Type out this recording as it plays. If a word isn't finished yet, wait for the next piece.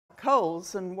black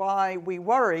holes and why we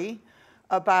worry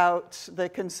about the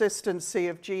consistency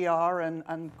of GR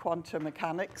and quantum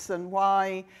mechanics, and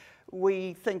why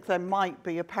we think there might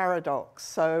be a paradox.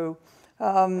 So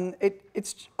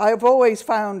I've always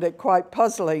found it quite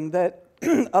puzzling that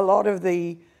a lot of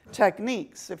the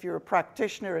techniques, if you're a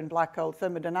practitioner in black hole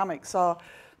thermodynamics, are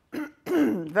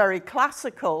very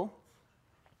classical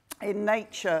in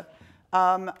nature,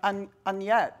 and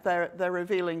yet they're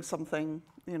revealing something,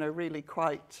 you know, really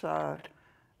quite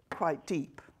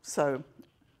deep. So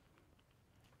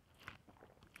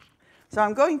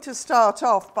I'm going to start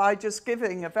off by just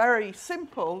giving a very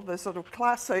simple, the sort of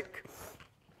classic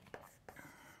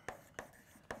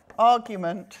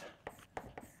argument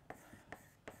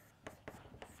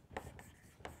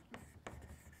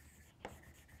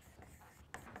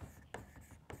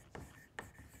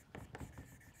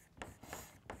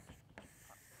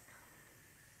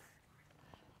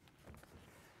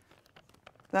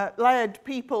that led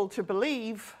people to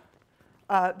believe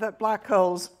that black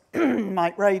holes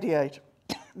might radiate.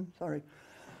 Sorry.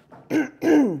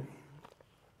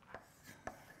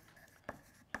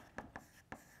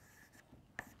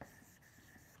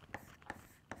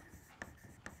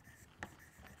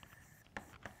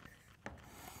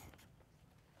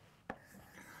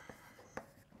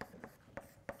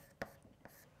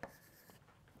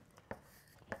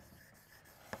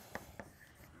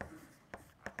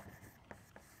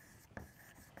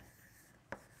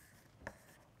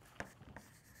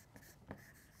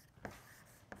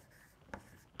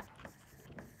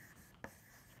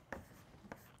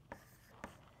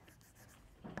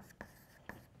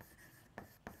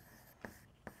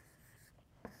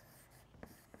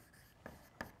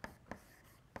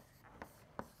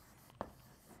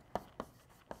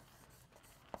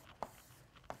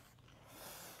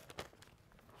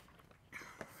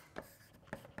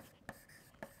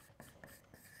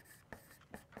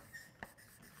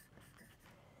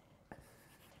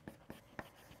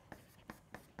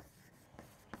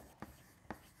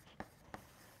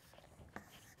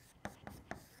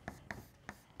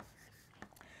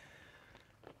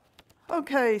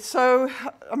 Okay, so,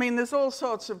 I mean, there's all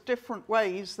sorts of different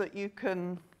ways that you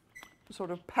can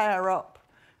sort of pair up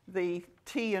the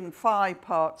T and phi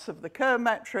parts of the Kerr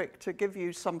metric to give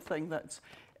you something that's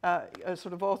a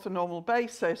sort of orthonormal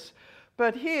basis.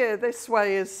 But here, this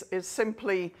way is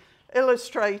simply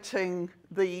illustrating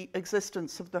the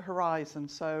existence of the horizon.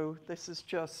 So this is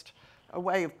just a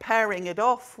way of pairing it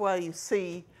off, where you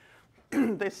see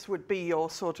this would be your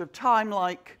sort of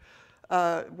time-like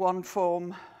one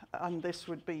form, and this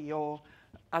would be your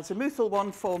azimuthal one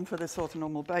form for this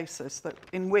orthonormal basis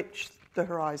in which the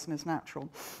horizon is natural.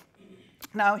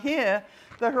 Now here,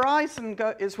 the horizon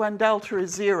is when delta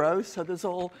is 0, so there's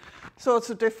all sorts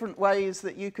of different ways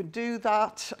that you could do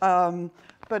that.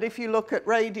 But if you look at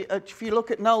null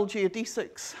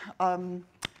geodesics,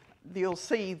 you'll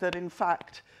see that in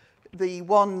fact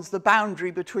the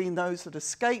boundary between those that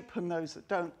escape and those that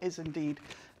don't is indeed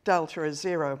delta is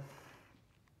 0.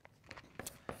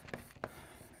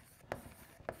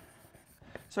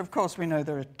 So, of course, we know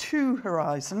there are two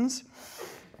horizons.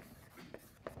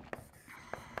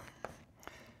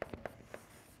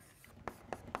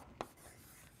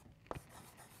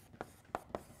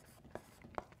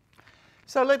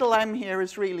 So little m here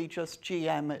is really just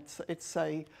GM. It's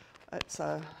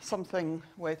something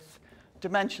with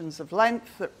dimensions of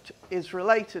length that is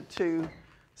related to,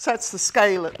 sets the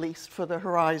scale at least for the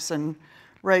horizon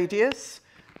radius.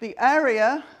 The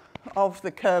area of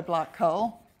the Kerr black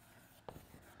hole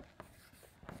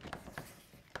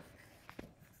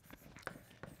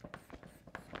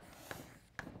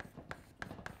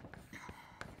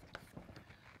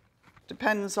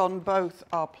depends on both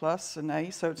r plus and a,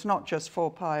 so it's not just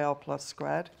 4 pi r plus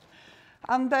squared.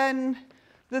 And then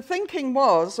the thinking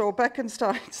was, or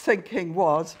Bekenstein's thinking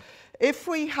was, if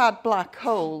we had black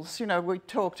holes, you know, we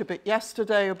talked a bit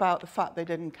yesterday about the fact they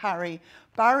didn't carry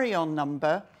baryon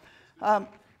number. Yeah?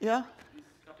 This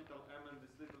capital M and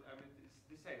this little m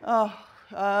is the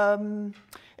same.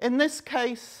 In this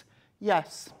case,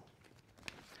 yes.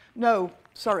 No,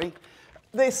 sorry.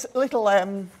 This little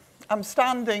m, I'm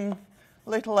standing,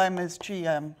 little m is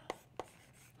GM.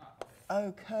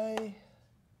 Okay.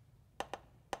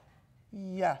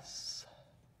 Yes.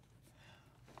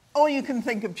 Or you can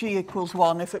think of G equals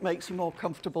 1 if it makes you more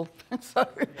comfortable. So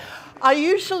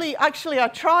I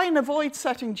try and avoid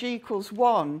setting G equals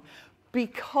 1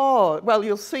 because, well,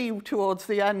 you'll see towards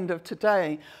the end of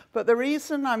today, but the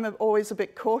reason I'm always a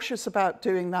bit cautious about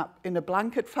doing that in a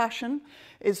blanket fashion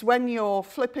is when you're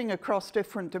flipping across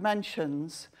different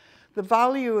dimensions, the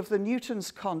value of the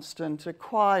Newton's constant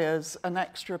acquires an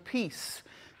extra piece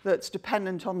that's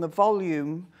dependent on the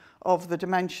volume of the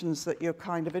dimensions that you're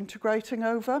kind of integrating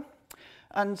over.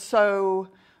 And so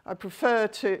I prefer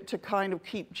to kind of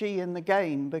keep G in the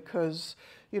game because,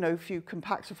 you know, if you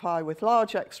compactify with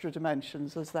large extra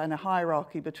dimensions, there's then a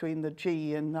hierarchy between the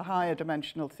G in the higher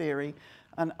dimensional theory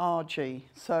and RG.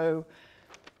 So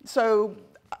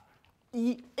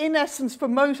in essence, for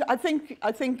most, I think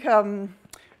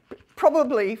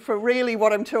probably for really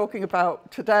what I'm talking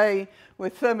about today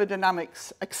with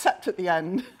thermodynamics, except at the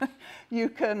end, you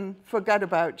can forget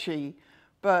about G.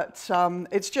 But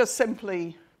it's just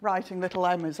simply writing little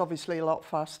m is obviously a lot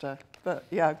faster. But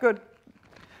yeah, good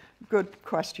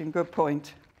question, good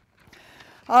point.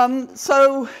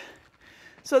 So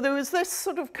there was this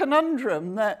sort of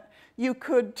conundrum that you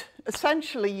could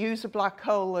essentially use a black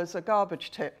hole as a garbage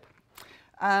tip.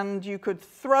 And you could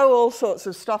throw all sorts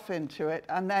of stuff into it,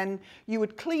 and then you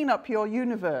would clean up your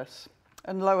universe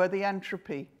and lower the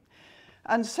entropy.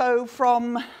 And so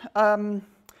from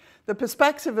the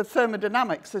perspective of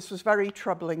thermodynamics, this was very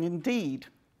troubling indeed.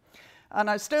 And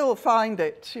I still find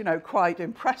it, you know, quite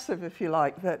impressive, if you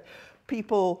like, that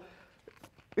people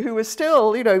who are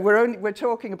still, you know, we're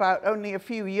talking about only a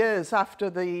few years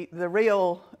after the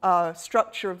real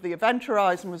structure of the event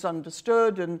horizon was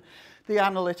understood and the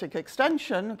analytic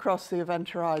extension across the event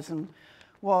horizon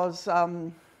was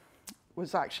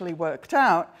actually worked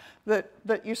out,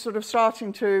 that you're sort of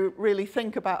starting to really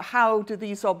think about how do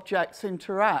these objects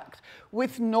interact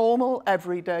with normal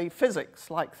everyday physics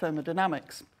like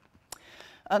thermodynamics.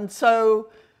 And so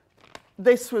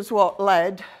this was what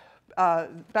led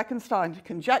Bekenstein to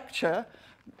conjecture,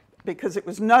 because it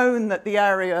was known that the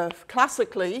area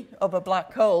classically of a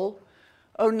black hole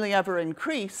only ever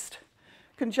increased,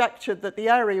 conjectured that the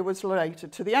area was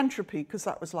related to the entropy, because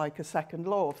that was like a second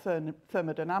law of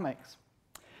thermodynamics.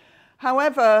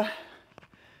 However,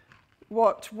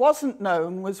 what wasn't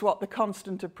known was what the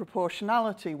constant of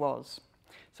proportionality was.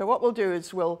 So what we'll do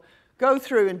is we'll go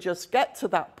through and just get to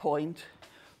that point,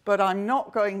 but I'm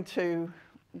not going to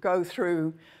go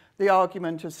through the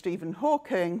argument of Stephen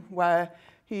Hawking,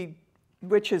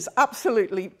 which is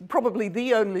absolutely probably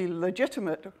the only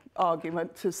legitimate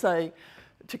argument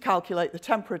to calculate the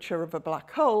temperature of a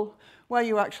black hole, where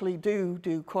you actually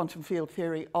do quantum field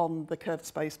theory on the curved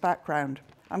space background.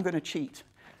 I'm going to cheat.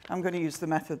 I'm going to use the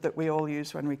method that we all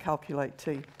use when we calculate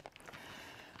T.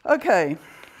 Okay.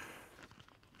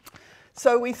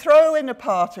 So we throw in a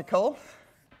particle.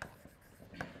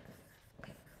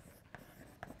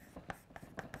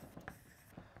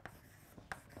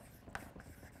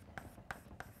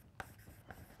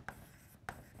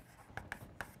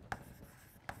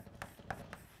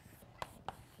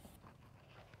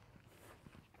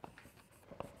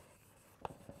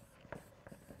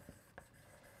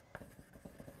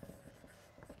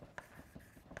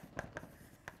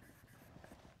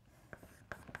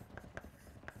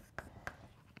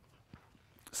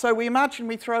 So we imagine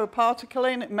we throw a particle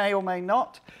in, it may or may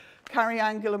not carry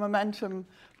angular momentum,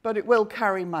 but it will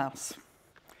carry mass.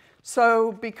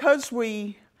 So because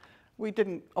we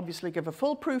didn't obviously give a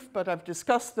full proof, but I've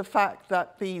discussed the fact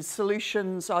that these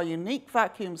solutions are unique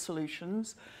vacuum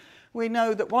solutions, we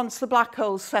know that once the black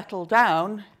holes settle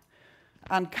down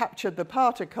and captured the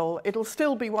particle, it'll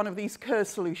still be one of these Kerr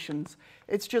solutions.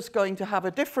 It's just going to have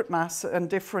a different mass and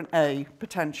different A,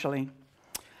 potentially.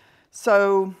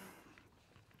 So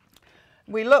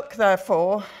we look,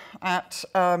 therefore, at,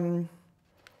 where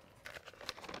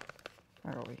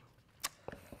are we?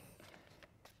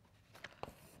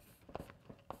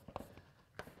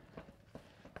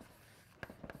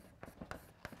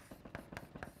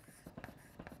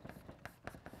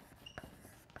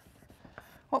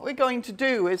 What we're going to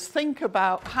do is think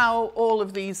about how all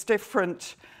of these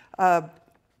different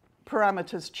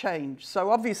parameters change. So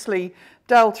obviously,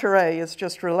 delta A is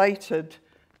just related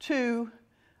to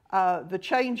the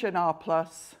change in R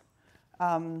plus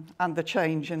and the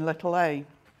change in little a.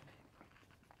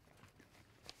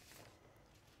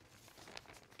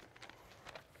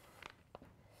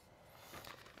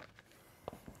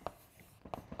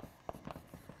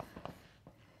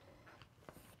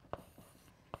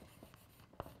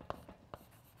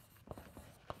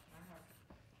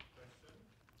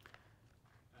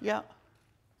 Yeah.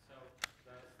 So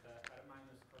does the R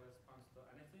minus correspond to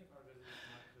anything, or does it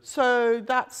not do? So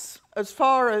that's, as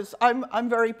far as, I'm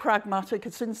very pragmatic.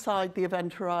 It's inside the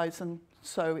event horizon,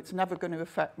 so it's never going to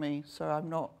affect me. So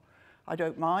I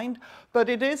don't mind. But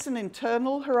it is an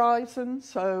internal horizon,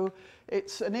 so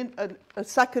it's a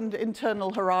second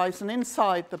internal horizon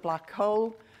inside the black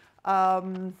hole.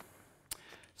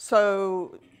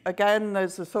 So again,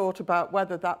 there's a thought about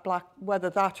whether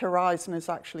that horizon is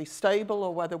actually stable,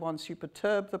 or whether once you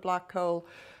perturb the black hole,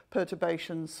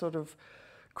 perturbations sort of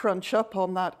crunch up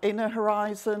on that inner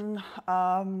horizon.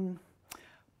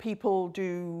 People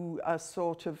do a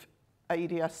sort of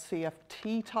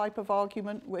ADS-CFT type of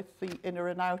argument with the inner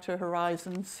and outer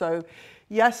horizons. So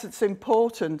yes, it's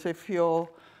important if you're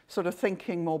sort of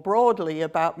thinking more broadly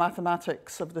about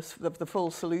mathematics of the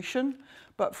full solution,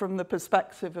 but from the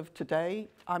perspective of today,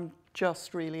 I'm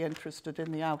just really interested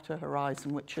in the outer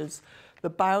horizon, which is the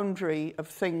boundary of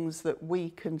things that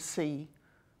we can see.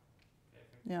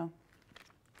 Yeah.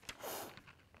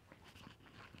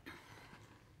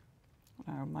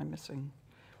 Now am I missing?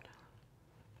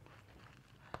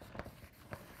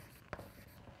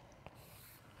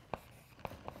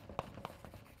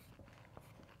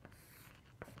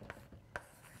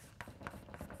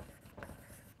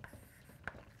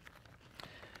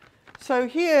 So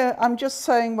here I'm just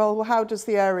saying, well, how does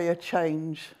the area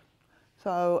change?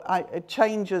 So it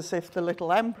changes if the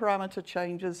little m parameter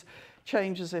changes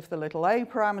if the little a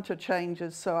parameter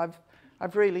changes. So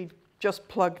I've really just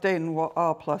plugged in what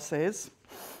r plus is.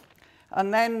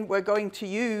 And then we're going to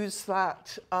use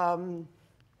that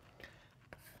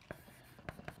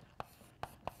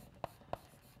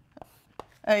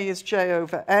a is j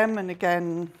over m, and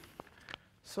again,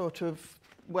 sort of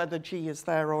whether g is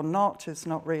there or not is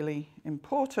not really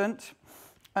important.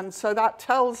 And so that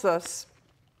tells us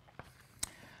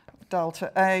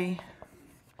delta A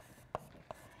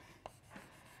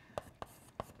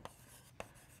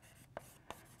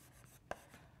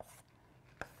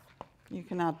you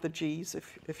can add the g's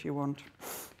if you want.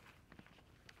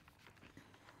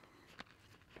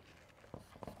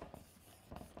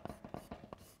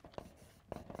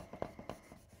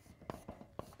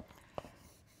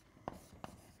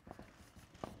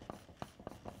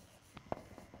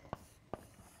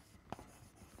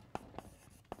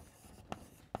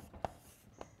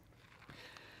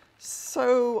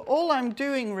 So all I'm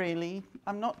doing really,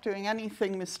 I'm not doing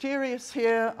anything mysterious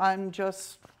here. I'm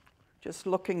just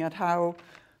looking at how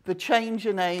the change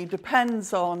in A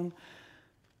depends on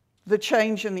the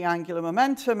change in the angular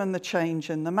momentum and the change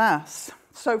in the mass.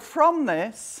 So from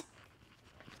this,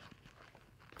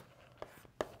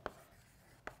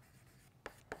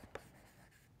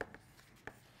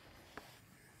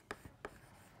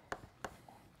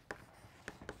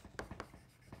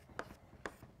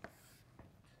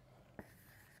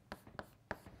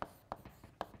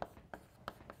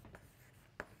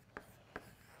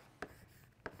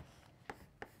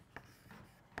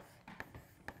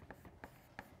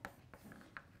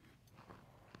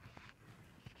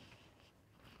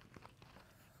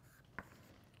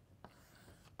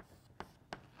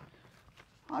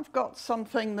 I've got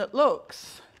something that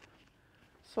looks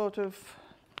sort of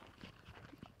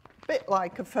a bit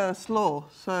like a first law.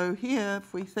 So here,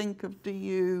 if we think of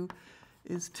du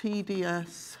is T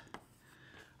ds,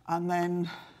 and then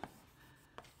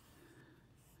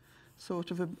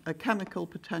sort of a chemical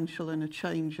potential and a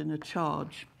change in a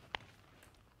charge.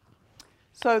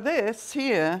 So this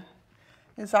here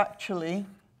is actually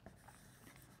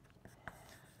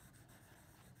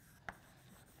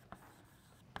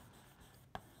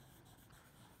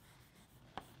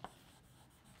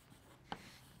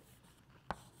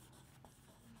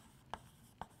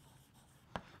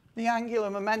the angular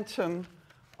momentum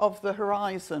of the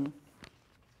horizon.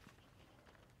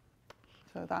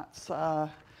 So that's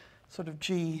sort of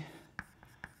g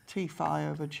t phi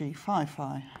over g phi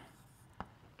phi.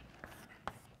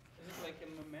 Is it like a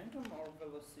momentum or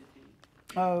velocity?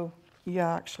 Oh,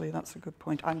 yeah, actually, that's a good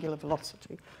point. Angular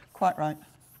velocity. Quite right.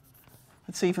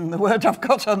 It's even the word I've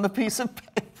got on the piece of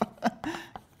paper.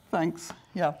 Thanks.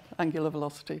 Yeah, angular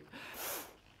velocity.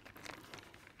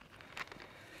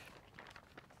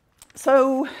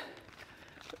 So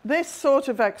this sort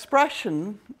of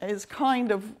expression is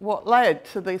kind of what led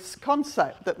to this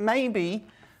concept that maybe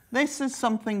this is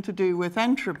something to do with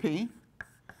entropy,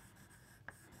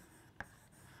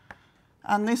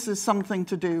 and this is something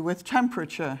to do with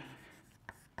temperature.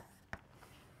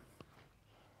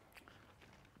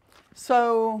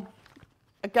 So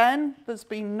again, there's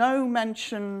been no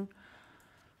mention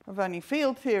of any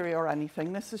field theory or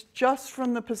anything. This is just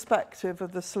from the perspective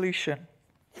of the solution.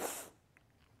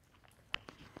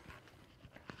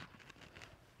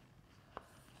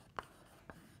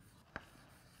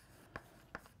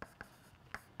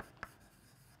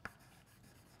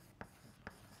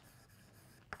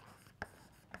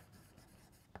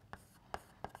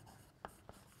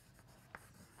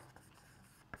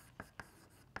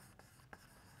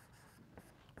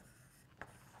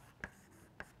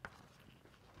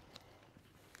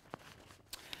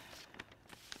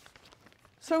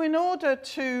 So in order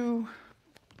to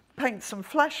paint some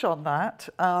flesh on that,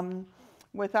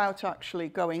 without actually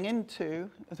going into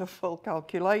the full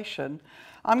calculation,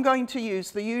 I'm going to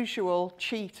use the usual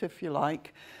cheat, if you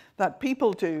like, that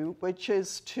people do, which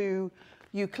is to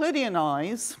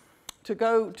Euclideanize, to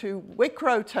go to Wick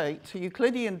rotate to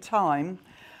Euclidean time,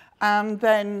 and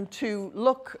then to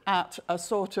look at a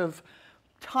sort of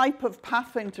type of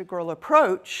path integral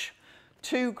approach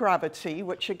to gravity,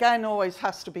 which again always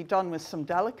has to be done with some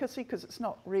delicacy because it's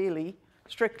not really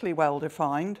strictly well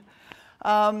defined.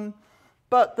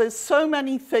 But there's so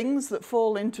many things that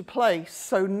fall into place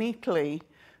so neatly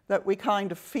that we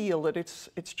kind of feel that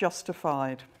it's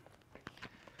justified.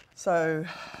 So,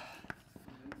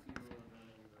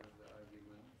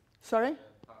 sorry?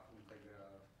 Path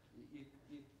integral. If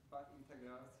path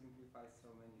integral simplifies so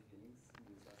many things,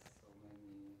 gives us so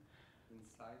many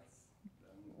insights.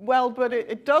 Well, but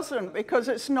it doesn't, because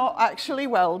it's not actually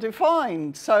well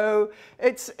defined. So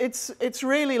it's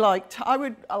really like, I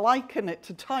would liken it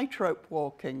to tightrope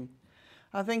walking.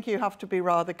 I think you have to be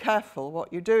rather careful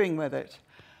what you're doing with it.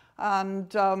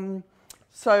 And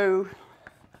so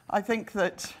I think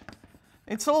that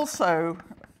it's also,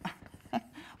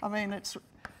 I mean,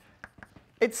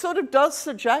 it sort of does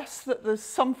suggest that there's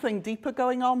something deeper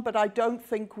going on, but I don't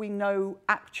think we know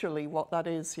actually what that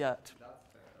is yet.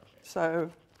 That's fair,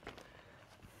 okay.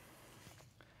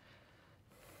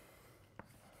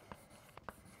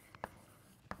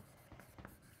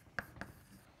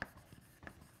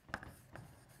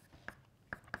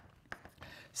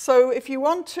 So, if you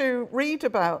want to read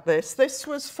about this, this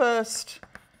was first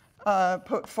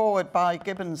put forward by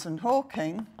Gibbons and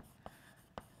Hawking,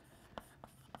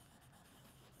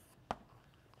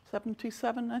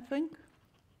 77, I think.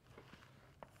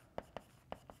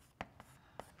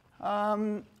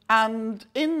 And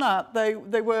in that, they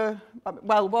were,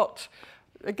 well, what,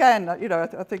 again, you know,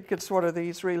 I think it's one of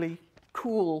these really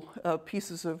cool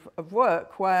pieces of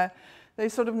work where they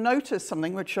sort of notice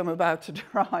something, which I'm about to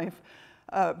derive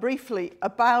briefly,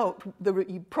 about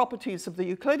the properties of the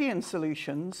Euclidean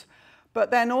solutions, but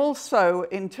then also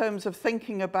in terms of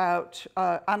thinking about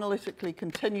analytically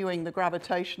continuing the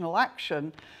gravitational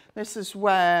action. This is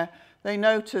where they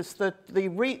noticed that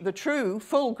the true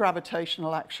full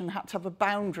gravitational action had to have a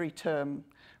boundary term,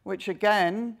 which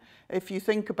again, if you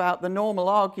think about the normal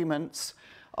arguments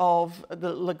of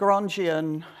the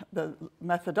Lagrangian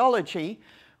methodology,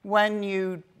 when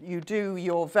you do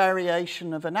your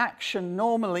variation of an action,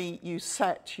 normally you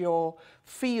set your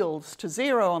fields to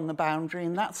 0 on the boundary,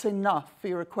 and that's enough for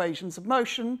your equations of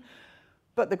motion.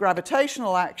 But the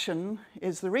gravitational action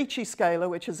is the Ricci scalar,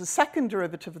 which is a second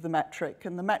derivative of the metric,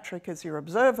 and the metric is your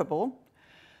observable.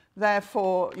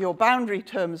 Therefore, your boundary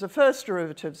terms are first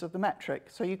derivatives of the metric,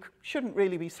 so you shouldn't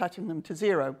really be setting them to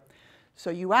 0.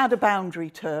 So you add a boundary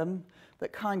term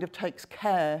that kind of takes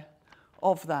care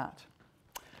of that.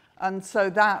 And so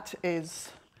that is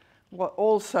what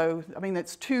also, I mean,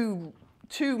 it's two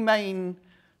main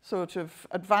sort of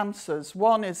advances.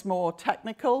 One is more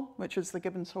technical, which is the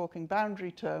Gibbons-Hawking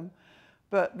boundary term,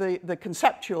 but the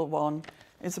conceptual one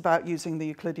is about using the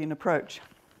Euclidean approach.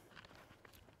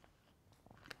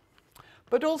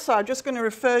 But also, I'm just going to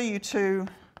refer you to,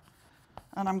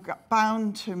 and I'm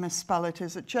bound to misspell it,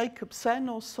 is it Jacobsen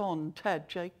or Son? Ted,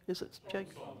 is it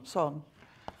Jacob? Son.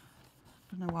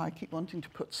 I don't know why I keep wanting to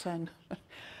put Sen.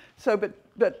 So,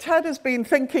 but Ted has been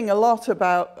thinking a lot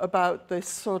about this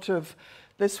sort of,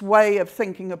 this way of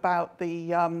thinking about this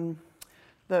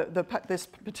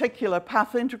particular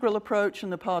path integral approach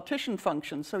and the partition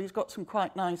function. So he's got some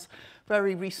quite nice,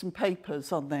 very recent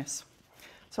papers on this.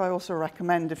 So I also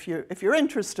recommend, if you're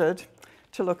interested,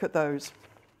 to look at those.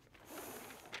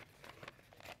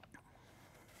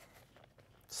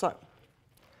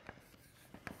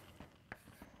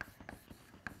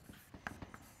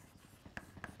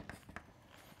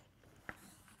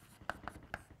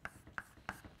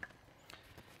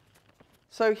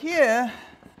 So here,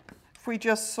 if we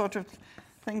just sort of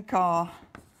think our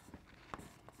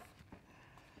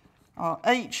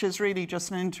H is really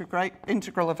just an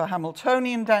integral of a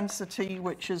Hamiltonian density,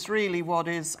 which is really what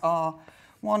is our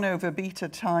 1 over beta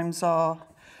times our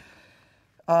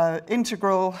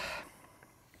integral,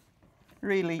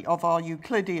 really, of our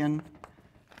Euclidean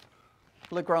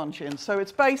Lagrangian. So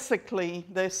it's basically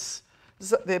this,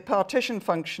 the partition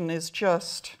function is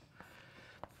just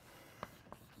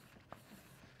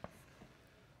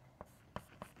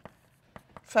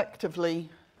effectively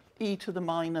e to the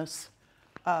minus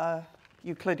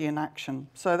Euclidean action.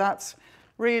 So that's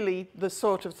really the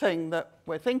sort of thing that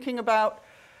we're thinking about.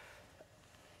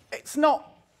 It's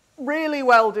not really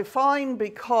well defined,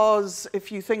 because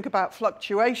if you think about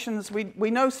fluctuations,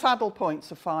 we know saddle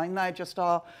points are fine. They're just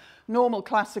our normal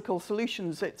classical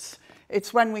solutions.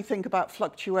 It's when we think about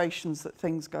fluctuations that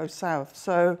things go south.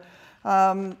 So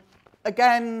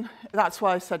again, that's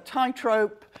why I said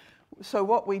tightrope. So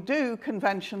what we do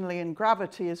conventionally in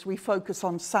gravity is we focus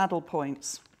on saddle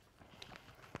points.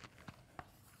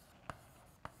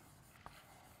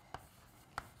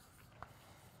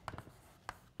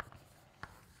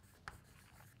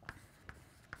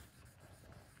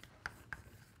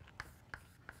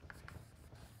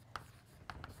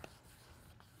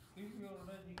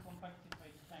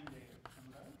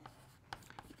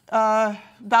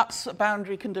 That's a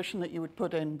boundary condition that you would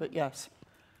put in, but yes.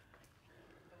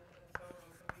 So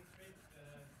we treat a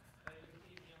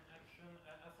Euclidean action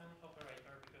as an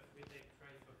operator because we take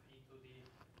trace of e to the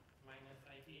minus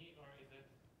it, or is it,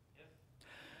 yes?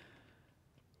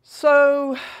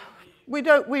 So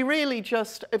we really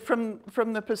just, from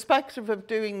the perspective of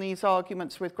doing these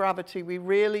arguments with gravity, we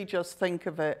really just think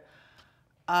of it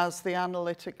as the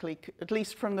analytically, at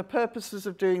least from the purposes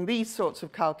of doing these sorts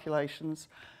of calculations,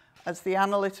 as the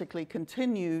analytically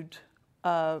continued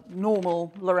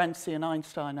normal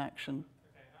Lorentzian-Einstein action.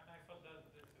 Okay, I thought that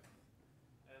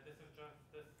this is just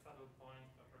this saddle point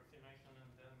approximation, and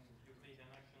then Euclidean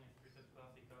action is treated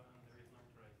classical and there is no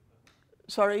trace.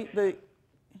 Sorry,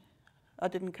 I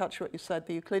didn't catch what you said.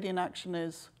 The Euclidean action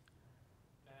is?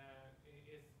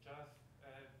 It's just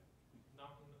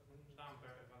number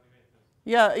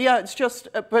evaluated. Yeah, it's just,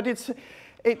 but it's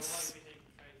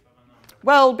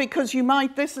well, because you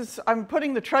might, I'm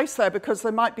putting the trace there because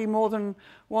there might be more than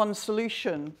one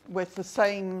solution with the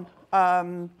same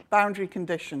boundary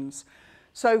conditions.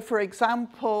 So for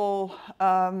example,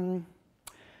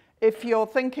 if you're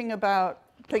thinking about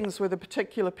things with a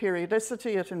particular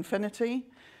periodicity at infinity,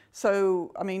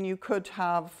 so, I mean, you could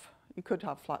have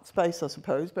flat space, I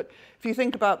suppose, but if you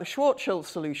think about the Schwarzschild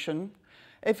solution,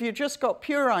 if you just got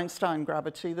pure Einstein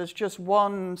gravity, there's just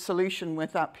one solution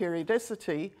with that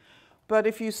periodicity. But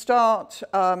if you start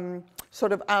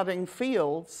sort of adding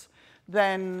fields,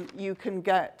 then you can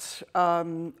get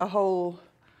a whole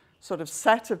sort of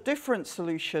set of different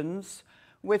solutions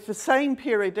with the same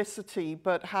periodicity,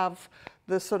 but have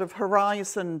the sort of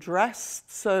horizon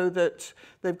dressed so that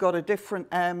they've got a different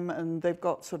m and they've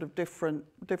got sort of different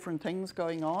things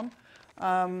going on.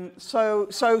 So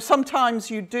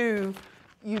sometimes you do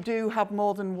have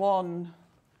more than one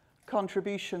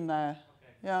contribution there. Okay.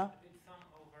 Yeah. It's some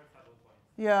over saddle points.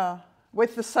 Yeah,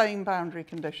 with the same boundary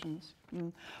conditions.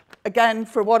 Again,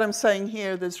 for what I'm saying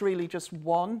here, there's really just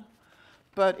one,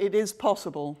 but it is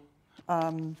possible.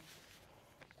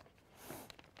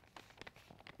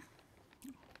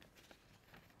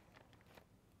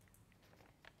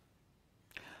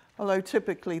 Although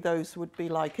typically those would be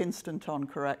like instanton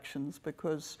corrections,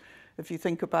 because if you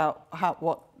think about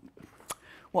what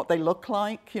they look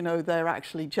like, you know, they're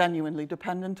actually genuinely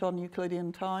dependent on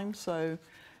Euclidean time. So,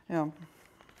 you know.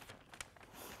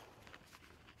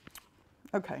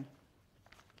 Okay.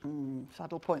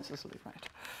 Saddle points is right.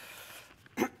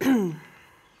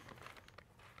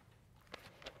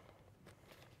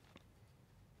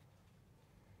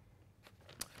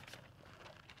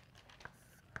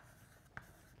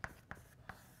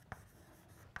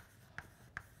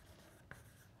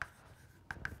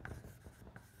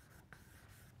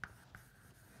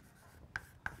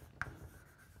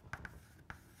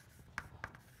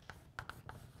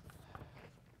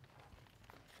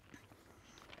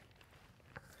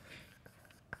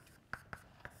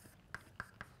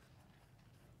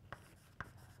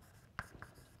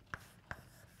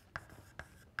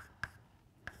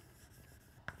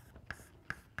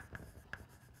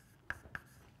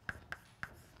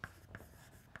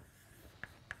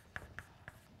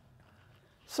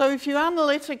 So if you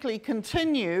analytically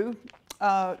continue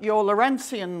your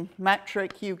Lorentzian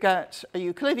metric, you get a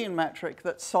Euclidean metric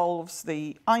that solves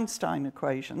the Einstein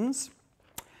equations.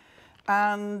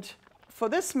 And for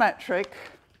this metric,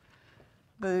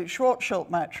 the Schwarzschild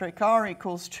metric, r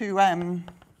equals 2m,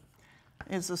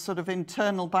 is a sort of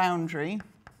internal boundary.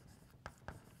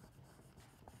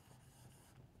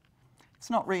 It's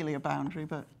not really a boundary,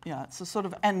 but yeah, it's a sort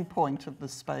of endpoint of the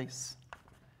space.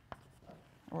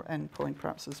 Or endpoint,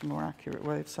 perhaps, is a more accurate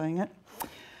way of saying it.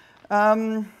 Sorry, just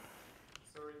another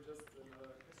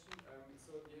question.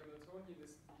 So the Hamiltonian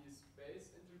is the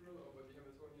space integral over the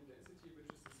Hamiltonian density,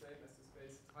 which is the same as the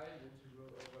space time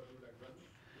integral over the Lagrange.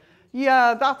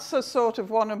 Yeah, that's a sort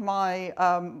of one of my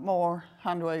more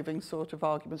hand-waving sort of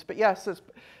arguments. But yes,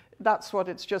 that's what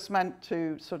it's just meant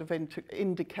to sort of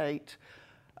indicate.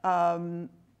 In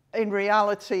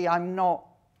reality, I'm not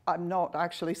I'm not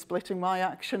actually splitting my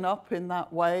action up in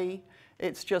that way.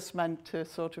 It's just meant to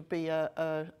sort of be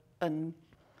a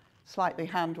slightly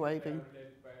hand-waving.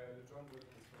 Related by a Legendre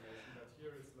transformation, but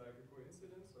here it's like a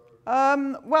coincidence,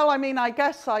 or? Well, I mean, I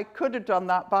guess I could have done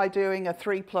that by doing a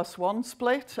 3+1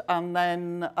 split and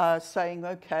then saying,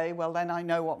 okay, well, then I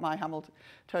know what my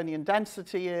Hamiltonian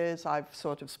density is. I've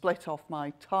sort of split off my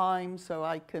time, so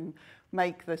I can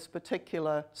make this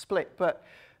particular split. But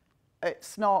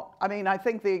it's not, I mean, I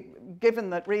think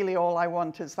given that really all I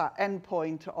want is that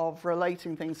endpoint of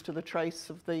relating things to the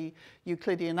trace of the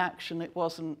Euclidean action, it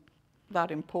wasn't that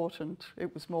important.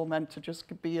 It was more meant to just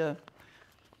be a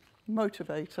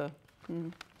motivator.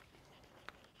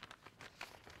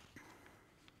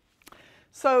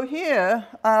 So here,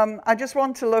 I just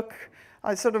want to look,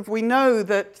 we know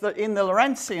that in the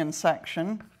Lorentzian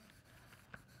section,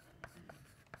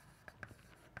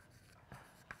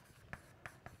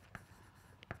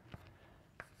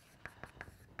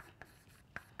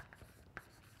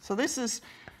 so this is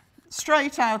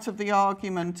straight out of the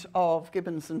argument of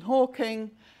Gibbons and Hawking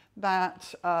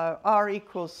that R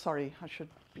equals, sorry, I should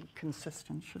be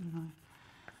consistent, shouldn't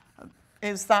I?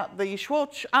 Is that the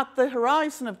Schwarz, at the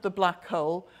horizon of the black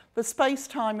hole, the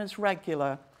space-time is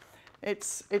regular.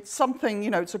 It's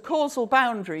something, it's a causal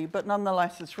boundary, but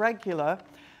nonetheless it's regular.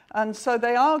 And so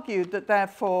they argued that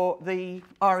therefore the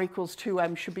R equals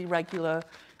 2m should be regular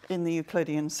in the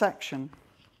Euclidean section.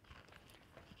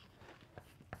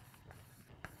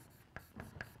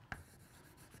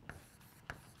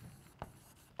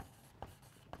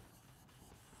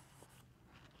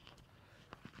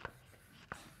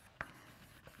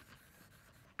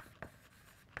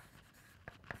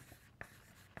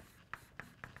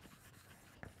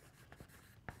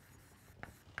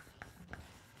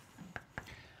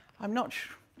 I'm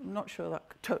not sure that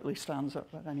totally stands up,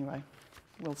 but anyway,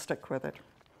 we'll stick with it.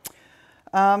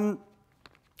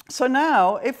 So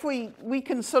now, if we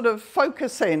can sort of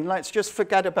focus in, let's just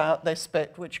forget about this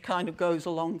bit, which kind of goes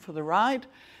along for the ride.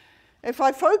 If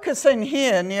I focus in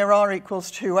here near r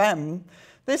equals 2m,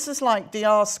 this is like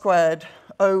dr squared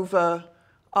over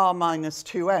r minus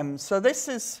 2m. So this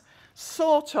is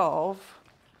sort of,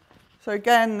 so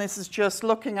again, this is just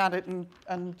looking at it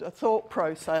and a thought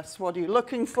process. What are you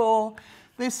looking for?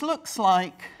 This looks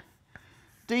like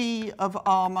d of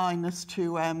r minus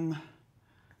 2m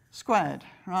squared,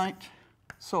 right?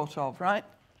 Sort of, right?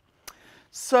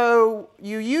 So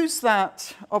you use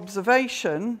that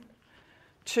observation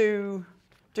to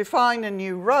define a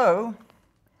new row.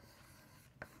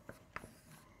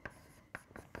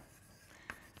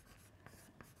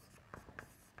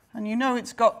 And you know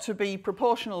it's got to be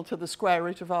proportional to the square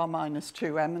root of r minus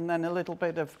 2m, and then a little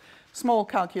bit of small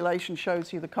calculation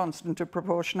shows you the constant of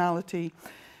proportionality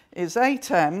is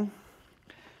 8m.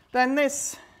 Then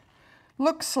this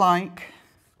looks like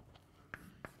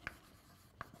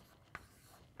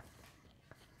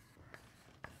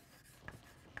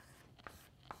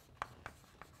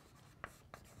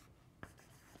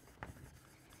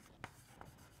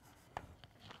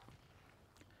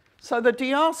so the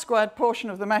dr squared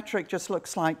portion of the metric just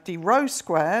looks like d rho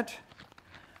squared,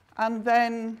 and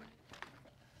then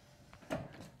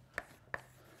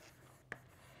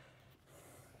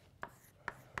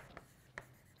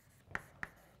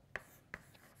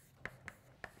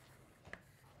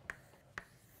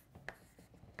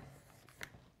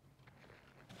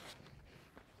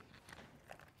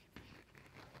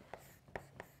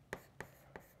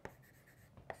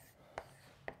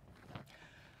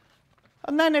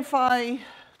if I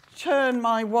turn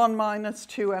my 1 minus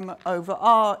 2m over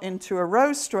r into a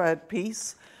rho squared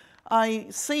piece, I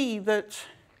see that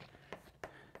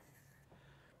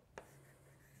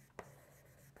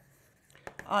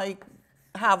I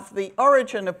have the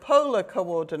origin of polar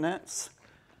coordinates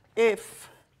if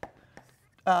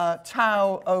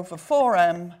tau over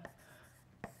 4m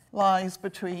lies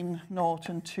between 0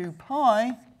 and 2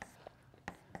 pi.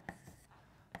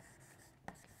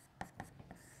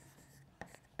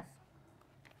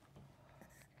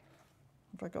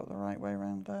 Have I got the right way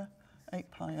around there?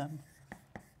 8 pi m.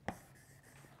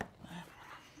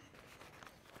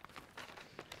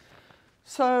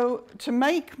 So to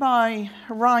make my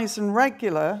horizon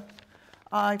regular,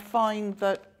 I find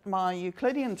that my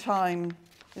Euclidean time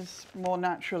is more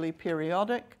naturally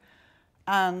periodic,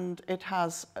 and it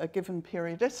has a given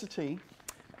periodicity,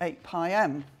 8 pi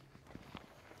m.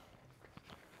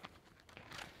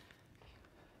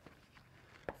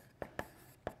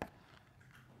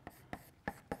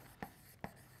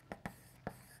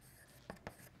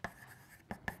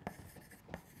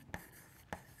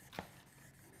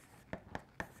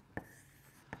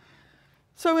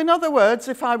 So in other words,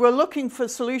 if I were looking for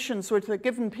solutions with a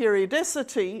given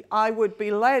periodicity, I would be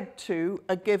led to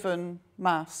a given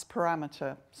mass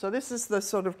parameter. So this is the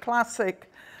sort of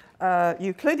classic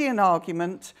Euclidean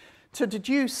argument to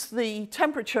deduce the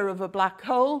temperature of a black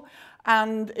hole,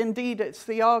 and indeed it's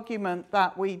the argument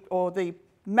that or the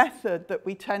method that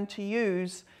we tend to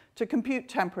use to compute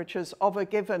temperatures of a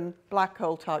given black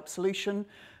hole type solution.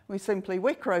 We simply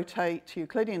Wick rotate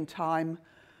Euclidean time,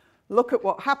 look at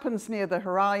what happens near the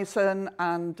horizon,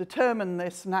 and determine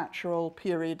this natural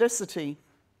periodicity.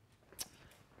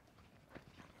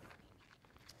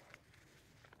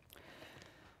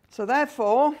 So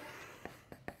therefore,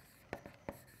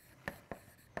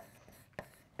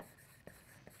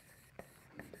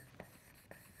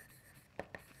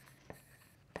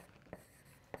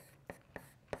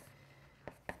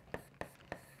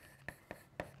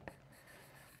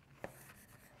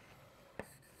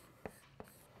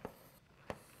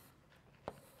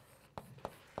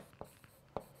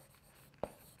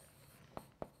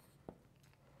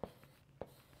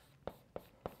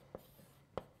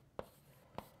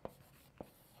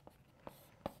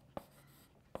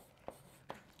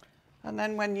 and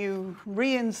then when you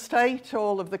reinstate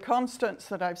all of the constants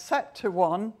that I've set to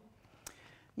 1,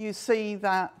 you see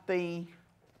that the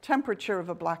temperature of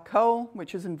a black hole,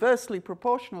 which is inversely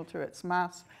proportional to its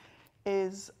mass,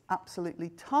 is absolutely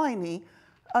tiny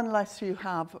unless you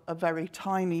have a very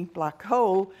tiny black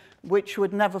hole, which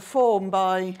would never form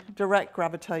by direct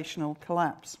gravitational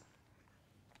collapse.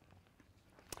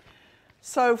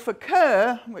 So for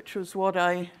Kerr, which was what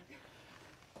I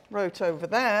wrote over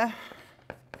there,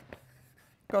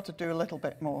 got to do a little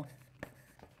bit more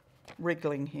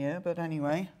wriggling here, but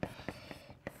anyway.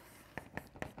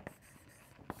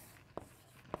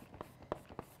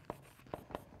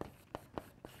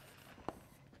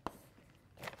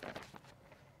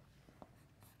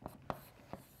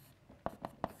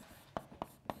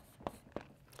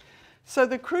 So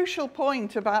the crucial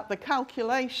point about the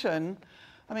calculation,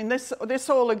 I mean, this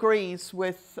all agrees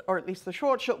with, or at least the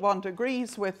Schwarzschild one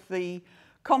agrees with the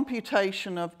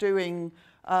computation of doing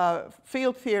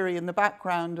field theory in the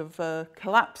background of a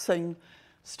collapsing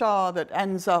star that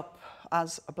ends up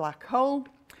as a black hole,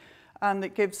 and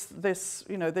it gives this,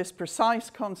 this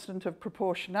precise constant of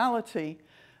proportionality.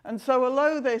 And so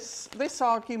although this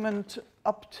argument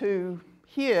up to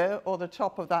here, or the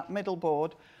top of that middle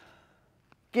board,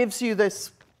 gives you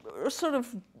this sort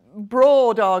of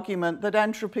broad argument that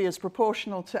entropy is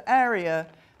proportional to area,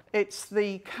 it's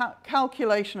the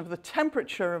calculation of the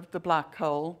temperature of the black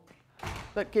hole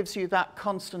that gives you that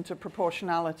constant of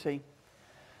proportionality.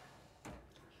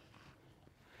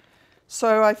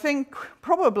 So I think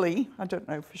probably, I don't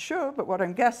know for sure, but what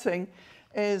I'm guessing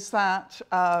is that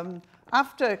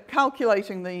after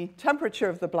calculating the temperature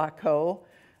of the black hole,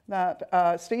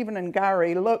 that Stephen and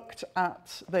Gary looked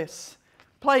at this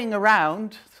playing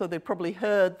around, so they probably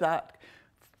heard that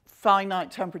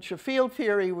finite temperature field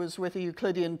theory was with a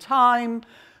Euclidean time,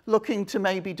 looking to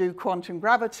maybe do quantum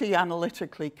gravity,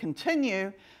 analytically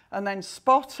continue, and then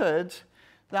spotted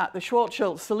that the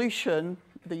Schwarzschild solution,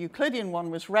 the Euclidean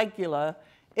one, was regular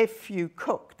if you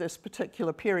cooked this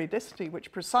particular periodicity,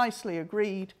 which precisely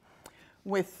agreed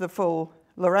with the full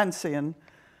Lorentzian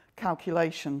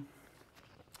calculation.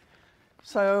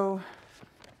 So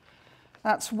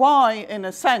that's why, in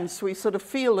a sense, we sort of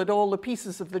feel that all the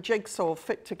pieces of the jigsaw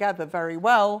fit together very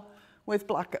well with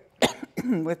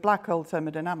black hole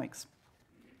thermodynamics.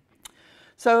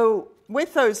 So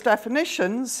with those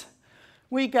definitions,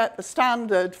 we get the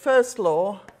standard first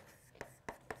law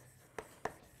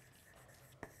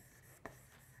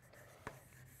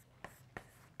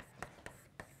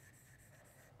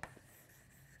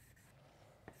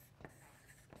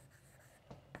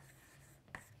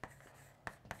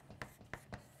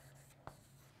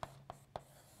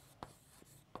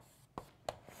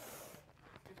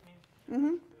If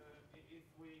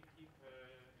we keep the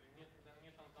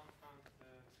Newton constant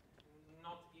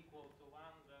not equal to 1,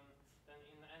 then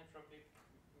in entropy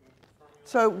formula...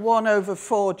 So 1 over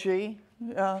 4g.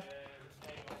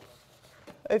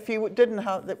 If you didn't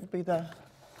have, that would be there.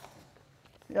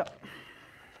 Yeah.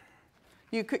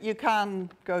 You can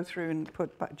go through and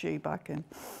put g back in.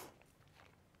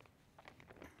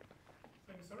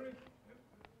 I'm sorry,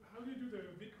 how do you do the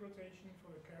Wick rotation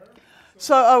for the Kerr?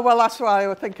 So, well, that's why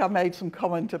I think I made some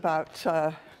comment about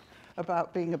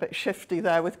being a bit shifty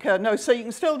there with Kerr. No, so you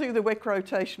can still do the Wick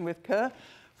rotation with Kerr.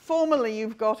 Formally,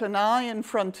 you've got an I in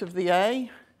front of the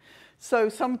A. So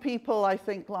some people, I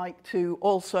think, like to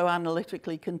also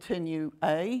analytically continue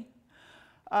A.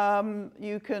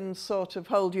 You can sort of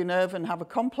hold your nerve and have a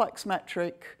complex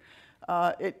metric.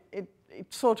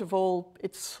 it sort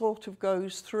of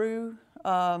goes through.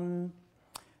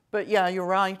 But yeah, you're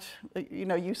right. You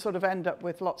know, you sort of end up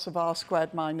with lots of r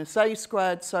squared minus a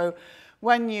squared. So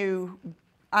when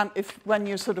when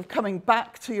you're sort of coming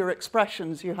back to your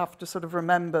expressions, you have to sort of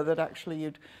remember that actually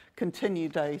you'd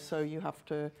continued a, so you have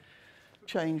to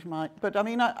change but I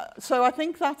mean, so I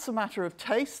think that's a matter of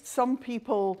taste. Some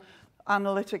people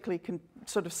analytically can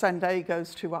sort of send a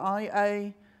goes to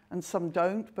IA, and some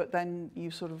don't, but then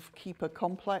you sort of keep a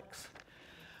complex.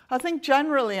 I think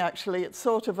generally, actually, it's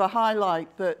sort of a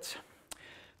highlight that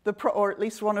or at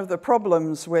least one of the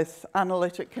problems with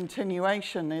analytic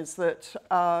continuation is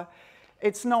that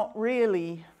it's not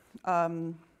really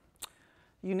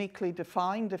uniquely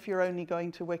defined if you're only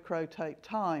going to Wick rotate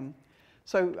time.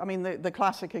 So, I mean, the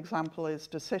classic example is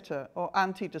de Sitter or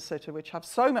anti-de Sitter, which have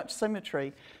so much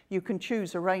symmetry, you can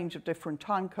choose a range of different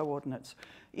time coordinates.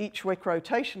 Each Wick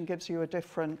rotation gives you a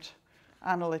different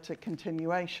analytic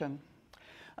continuation.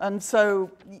 And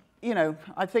so, you know,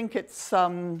 I think it's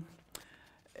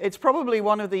probably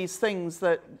one of these things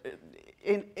that,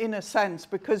 in a sense,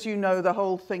 because you know the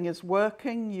whole thing is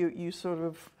working,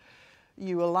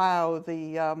 you allow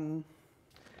the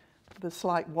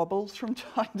slight wobbles from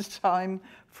time to time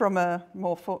from a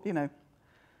more, you know,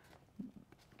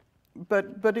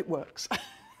 but it works.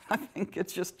 I think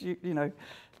it's just, you know,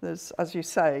 there's, as you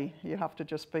say, you have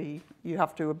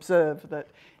to observe that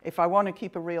if I want to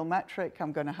keep a real metric,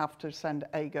 I'm going to have to send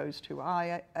a goes to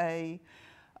IA,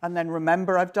 and then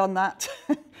remember I've done that,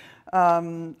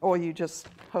 or you just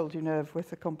hold your nerve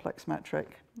with a complex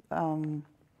metric. You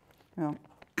know.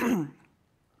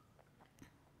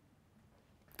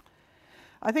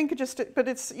 I think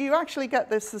you actually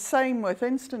get this the same with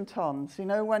instantons, you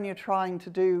know, when you're trying to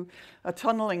do a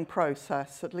tunneling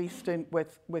process, at least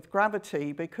with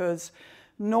gravity, because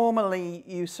normally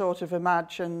you sort of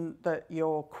imagine that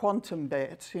your quantum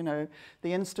bit, you know,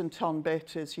 the instanton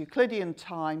bit is Euclidean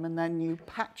time, and then you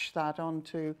patch that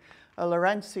onto a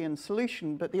Lorentzian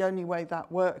solution, but the only way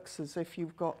that works is if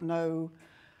you've got no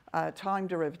time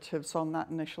derivatives on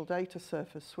that initial data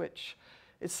surface, which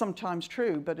is sometimes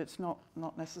true, but it's not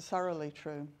necessarily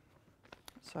true.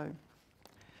 So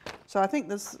I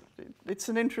think it's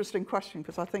an interesting question,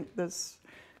 because I think there's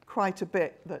quite a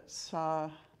bit that's,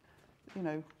 you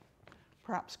know,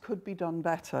 perhaps could be done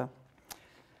better.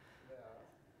 Yeah,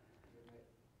 you make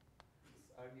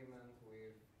this argument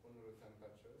with Unruh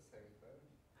temperature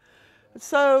safer.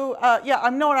 So yeah,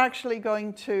 I'm not actually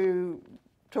going to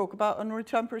talk about Unruh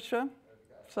temperature.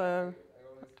 So. I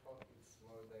always thought it's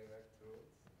more direct route,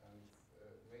 and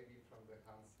maybe from the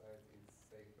hand side it's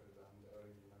safer than the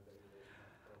original derivation.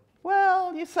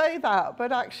 Well, you say that,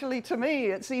 but actually to me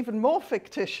it's even more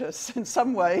fictitious in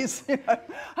some ways, you know,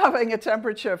 having a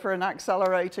temperature for an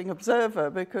accelerating observer,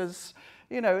 because,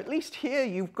 you know, at least here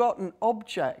you've got an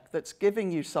object that's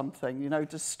giving you something, you know,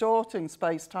 distorting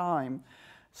space-time.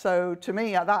 So to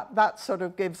me, that sort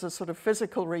of gives a sort of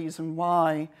physical reason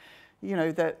why, you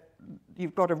know, that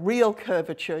you've got a real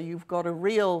curvature, you've got a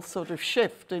real sort of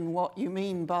shift in what you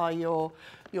mean by your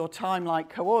time-like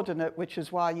coordinate, which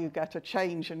is why you get a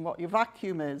change in what your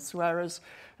vacuum is. Whereas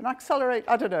an accelerate,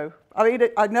 I don't know. I mean,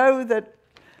 I know that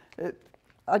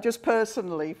I just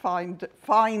personally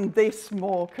find this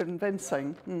more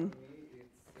convincing. To me, it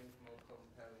seems more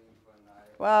compelling when I...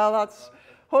 Well, that's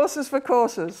horses for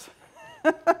courses.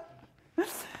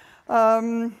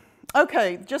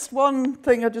 Okay, just one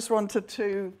thing I just wanted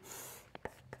to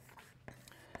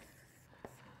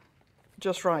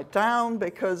just write down,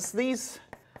 because these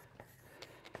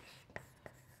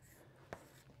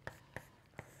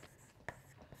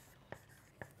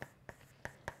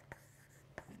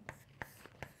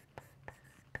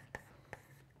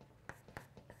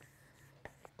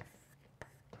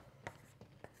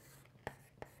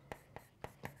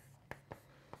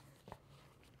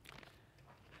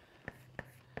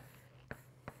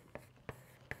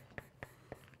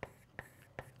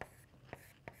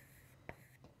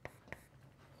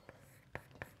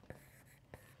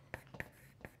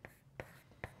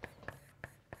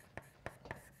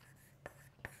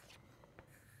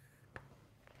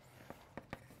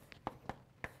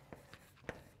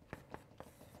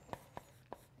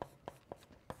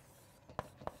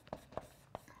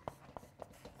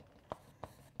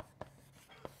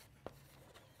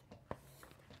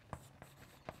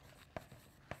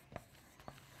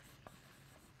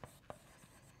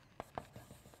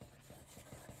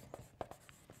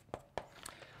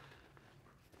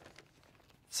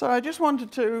So I just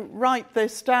wanted to write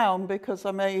this down because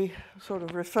I may sort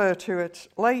of refer to it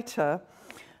later.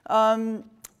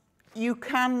 You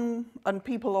can, and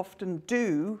people often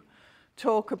do,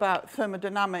 talk about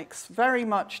thermodynamics very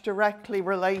much directly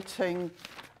relating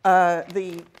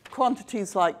the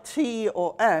quantities like T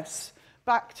or S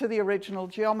back to the original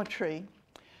geometry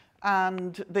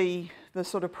and the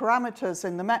sort of parameters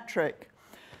in the metric.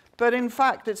 But in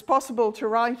fact, it's possible to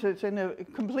write it in a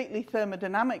completely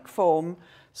thermodynamic form.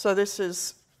 So this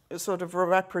is sort of a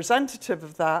representative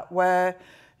of that, where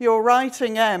you're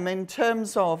writing M in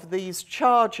terms of these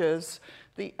charges,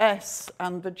 the S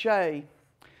and the J.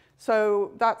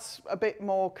 So that's a bit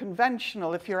more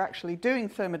conventional. If you're actually doing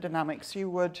thermodynamics, you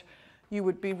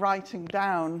would be writing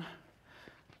down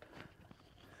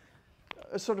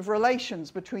sort of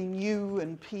relations between U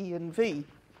and P and V.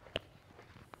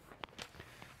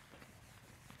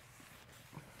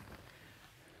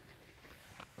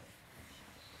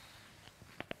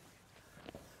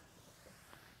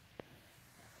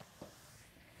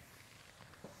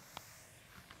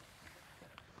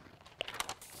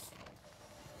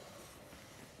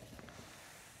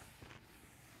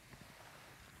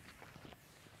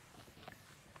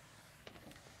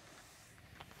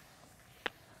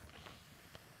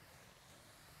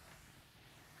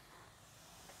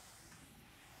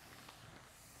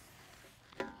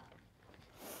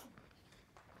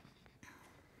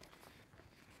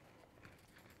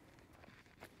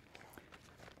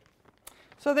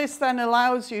 So this then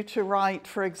allows you to write,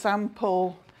 for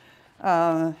example,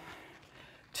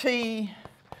 T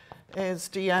is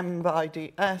dm by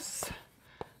ds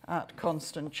at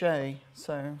constant j.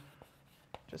 So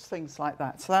just things like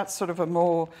that. So that's sort of a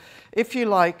more, if you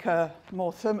like, a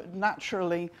more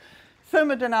naturally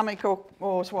thermodynamic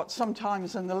or what's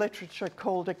sometimes in the literature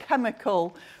called a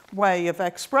chemical way of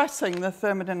expressing the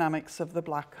thermodynamics of the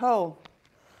black hole.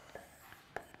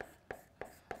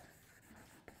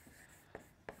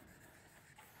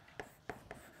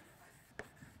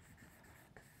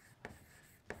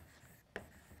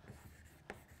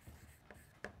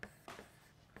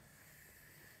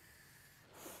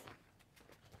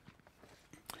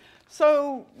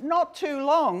 So not too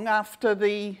long after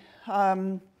this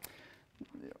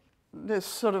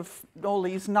sort of all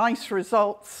these nice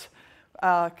results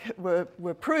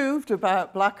were proved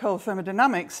about black hole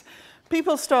thermodynamics,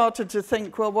 people started to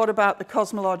think, well, what about the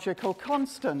cosmological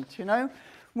constant? You know,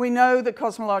 we know the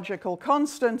cosmological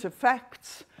constant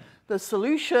affects the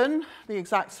solution, the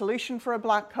exact solution for a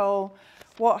black hole.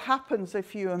 What happens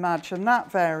if you imagine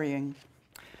that varying?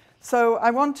 So I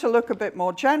want to look a bit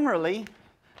more generally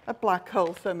at black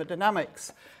hole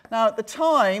thermodynamics. Now, at the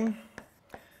time,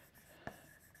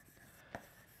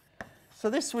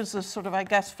 so this was a sort of, I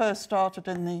guess, first started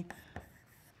in the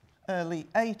early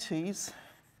 80s.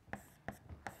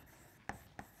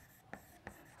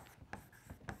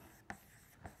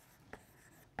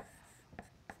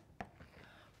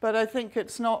 But I think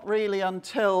it's not really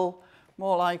until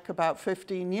more like about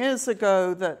 15 years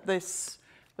ago that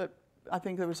I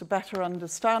think there was a better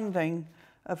understanding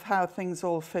of how things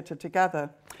all fitted together.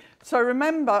 So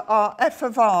remember, our f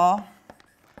of r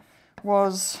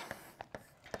was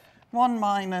 1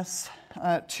 minus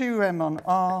 2m on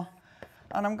r,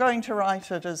 and I'm going to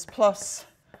write it as plus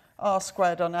r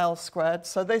squared on L squared.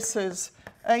 So this is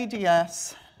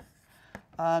ADS,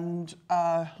 and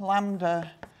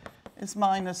lambda is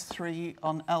minus 3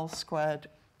 on L squared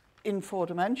in 4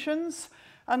 dimensions.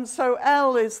 And so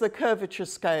L is the curvature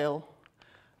scale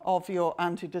of your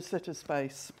anti-de Sitter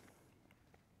space.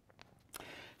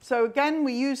 So again,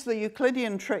 we use the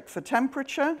Euclidean trick for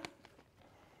temperature.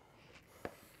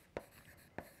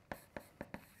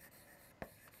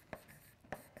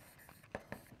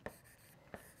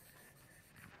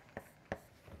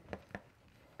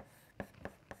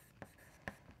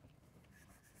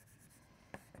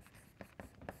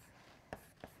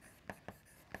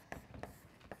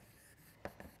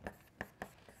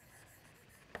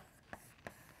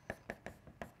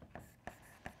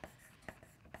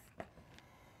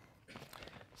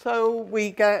 So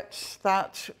we get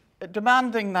that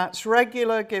demanding that's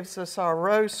regular gives us our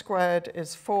rho squared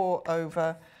is 4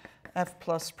 over f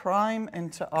plus prime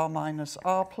into r minus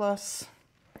r plus.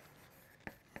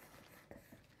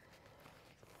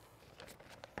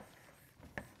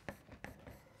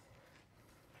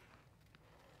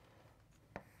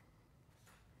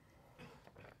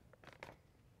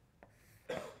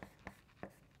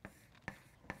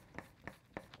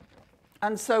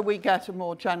 And so we get a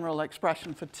more general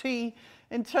expression for T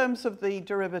in terms of the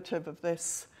derivative of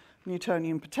this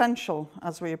Newtonian potential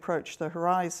as we approach the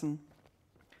horizon.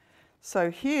 So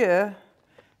here,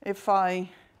 if I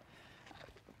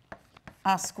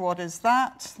ask what is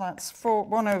that, that's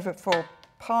 1 over 4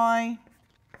 pi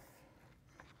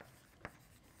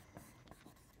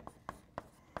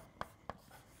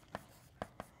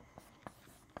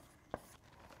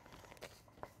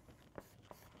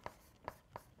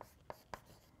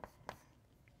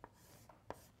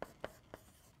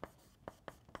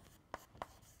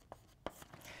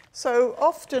So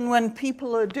often when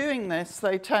people are doing this,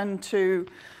 they tend to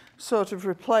sort of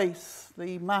replace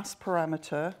the mass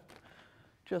parameter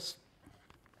just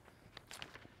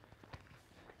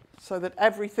so that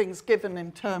everything's given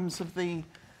in terms of the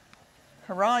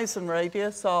horizon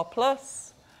radius, r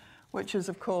plus, which is,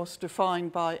 of course,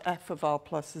 defined by f of r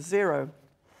plus is 0.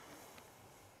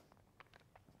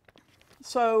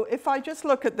 So if I just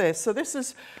look at this, so this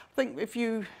is, I think if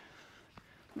you,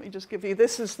 let me just give you,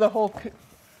 this is the whole,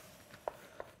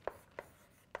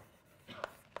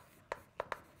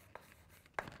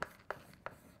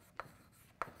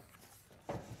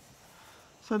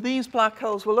 so these black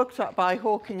holes were looked at by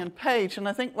Hawking and Page, and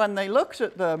I think when they looked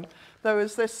at them, there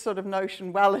was this sort of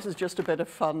notion, well, this is just a bit of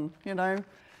fun, you know.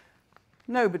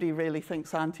 Nobody really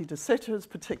thinks anti-de Sitter is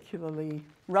particularly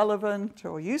relevant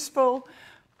or useful,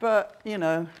 but, you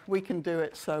know, we can do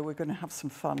it, so we're going to have some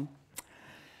fun.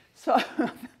 So,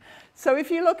 so if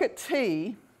you look at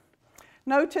T,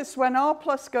 notice when R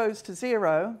plus goes to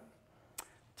 0,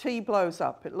 T blows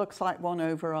up. It looks like 1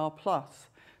 over R plus.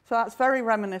 So that's very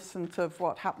reminiscent of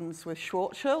what happens with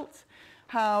Schwarzschild,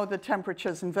 how the temperature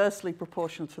is inversely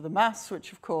proportional to the mass,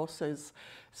 which, of course, is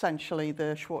essentially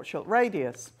the Schwarzschild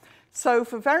radius. So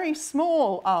for very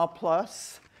small R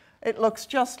plus, it looks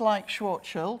just like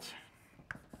Schwarzschild.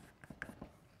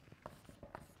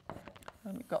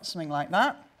 And we've got something like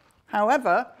that.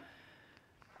 However,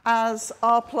 as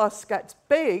R plus gets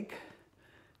big,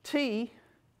 T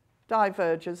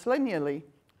diverges linearly.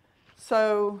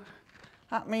 So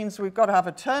that means we've got to have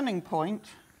a turning point,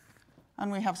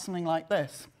 and we have something like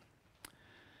this.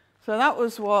 So that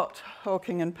was what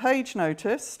Hawking and Page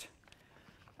noticed.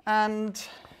 And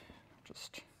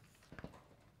just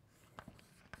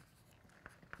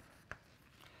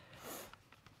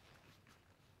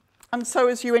and so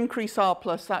as you increase R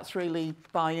plus, that's really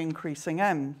by increasing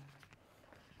M.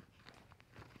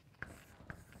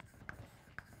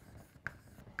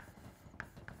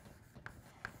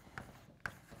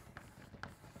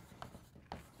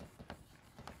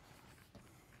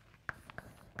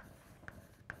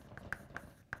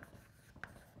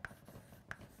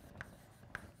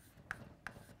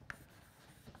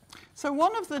 So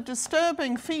one of the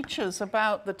disturbing features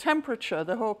about the temperature,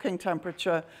 the Hawking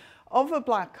temperature, of a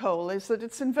black hole is that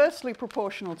it's inversely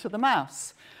proportional to the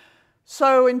mass.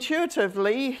 So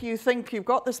intuitively, you think you've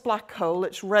got this black hole,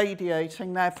 it's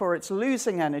radiating, therefore it's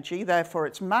losing energy, therefore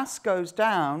its mass goes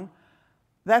down,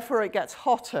 therefore it gets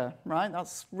hotter, right?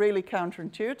 That's really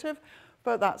counterintuitive,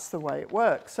 but that's the way it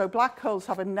works. So black holes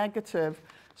have a negative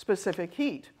specific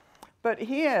heat. But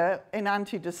here in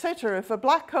anti-de Sitter, if a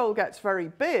black hole gets very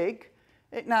big,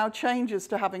 it now changes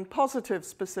to having positive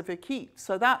specific heat.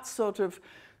 So that's sort of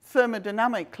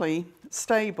thermodynamically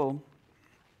stable.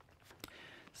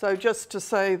 So just to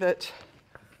say that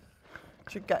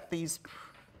to get these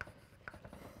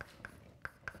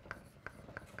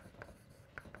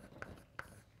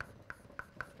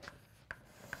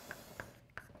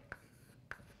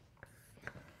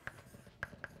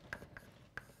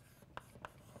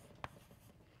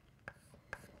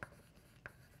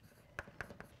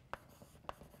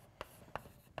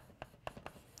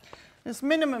this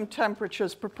minimum temperature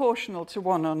is proportional to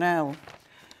 1 on L.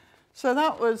 So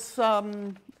that was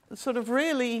sort of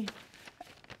really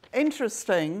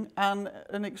interesting and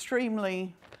an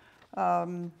extremely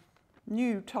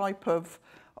new type of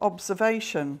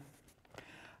observation.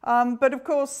 But of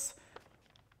course,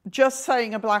 just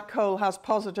saying a black hole has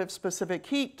positive specific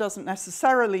heat doesn't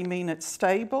necessarily mean it's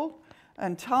stable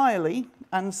entirely.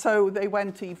 And so they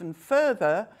went even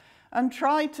further and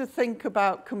tried to think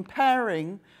about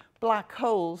comparing black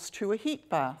holes to a heat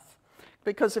bath.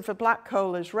 Because if a black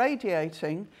hole is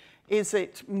radiating, is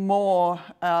it more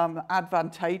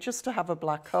advantageous to have a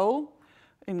black hole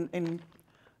in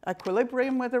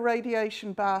equilibrium with a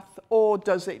radiation bath, or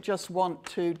does it just want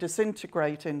to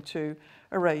disintegrate into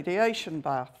a radiation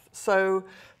bath? So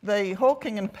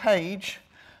Hawking and Page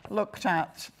looked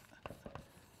at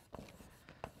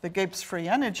the Gibbs free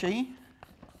energy.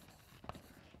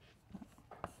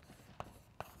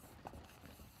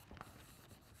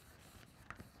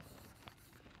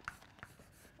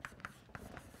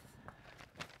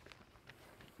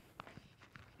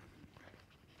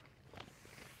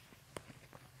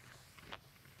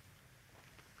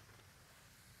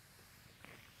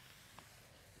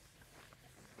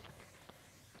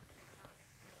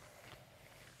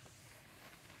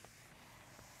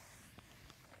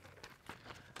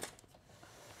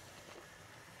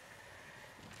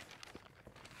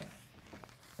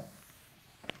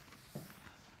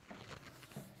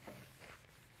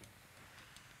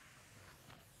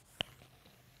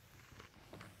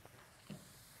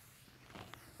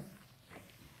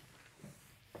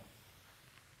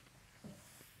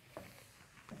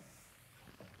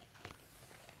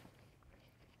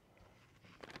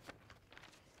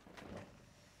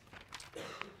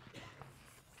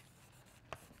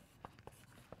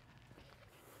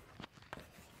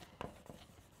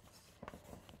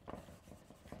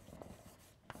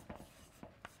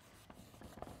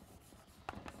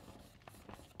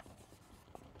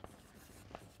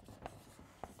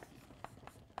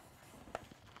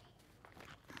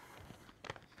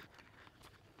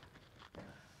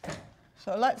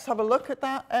 So let's have a look at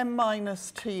that. M minus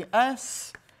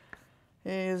Ts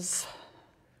is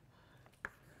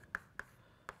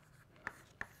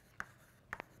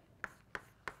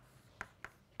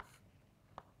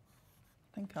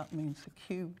I think that means the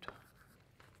cubed.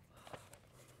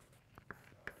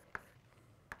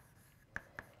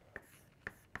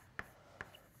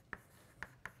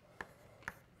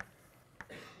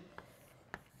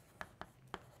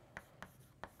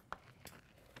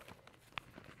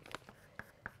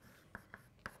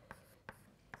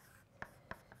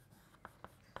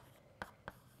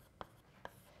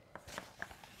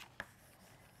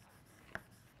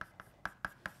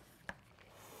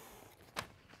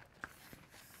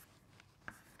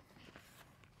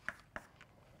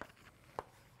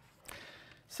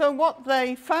 So what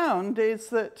they found is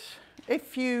that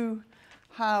if you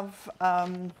have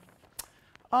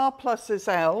R plus is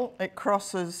L, it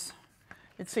crosses,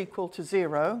 it's equal to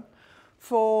 0.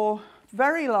 For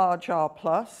very large R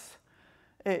plus,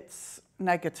 it's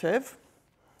negative.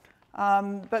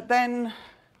 But then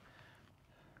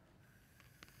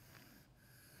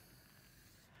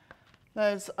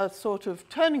there's a sort of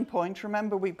turning point.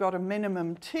 Remember, we've got a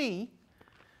minimum T.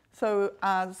 So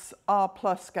as R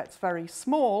plus gets very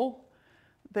small,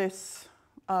 this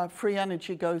free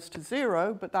energy goes to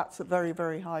 0, but that's at very,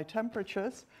 very high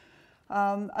temperatures.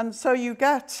 And so you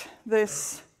get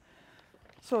this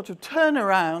sort of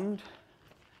turnaround.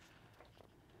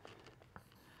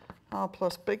 R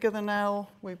plus bigger than L,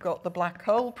 we've got the black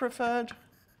hole preferred.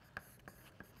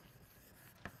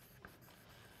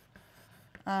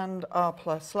 And R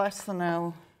plus less than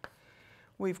L,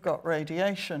 we've got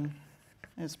radiation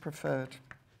is preferred.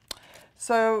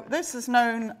 So this is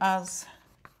known as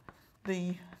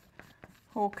the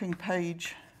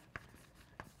Hawking-Page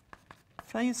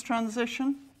phase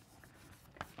transition.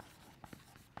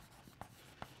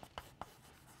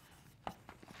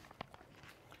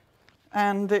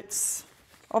 And it's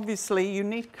obviously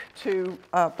unique to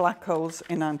black holes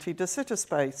in anti-de Sitter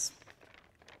space.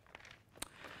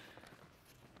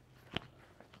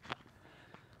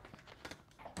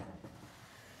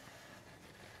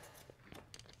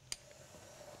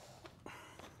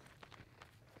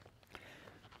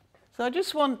 So I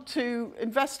just want to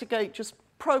investigate, just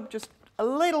probe just a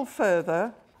little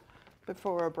further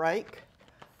before a break.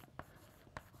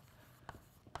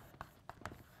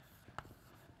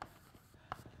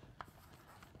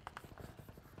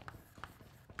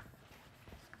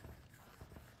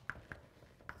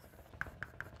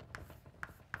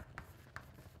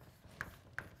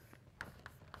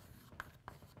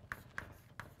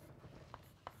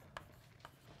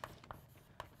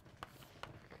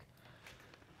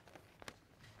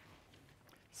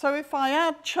 So if I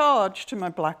add charge to my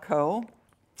black hole,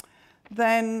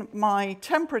 then my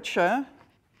temperature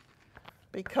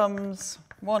becomes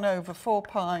 1 over 4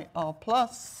 pi R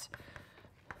plus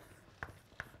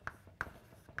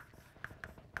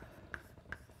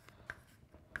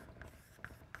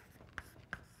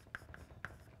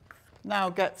now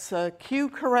gets a Q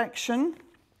correction,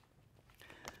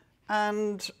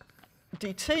 and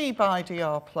dt by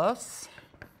dr plus,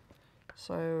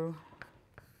 so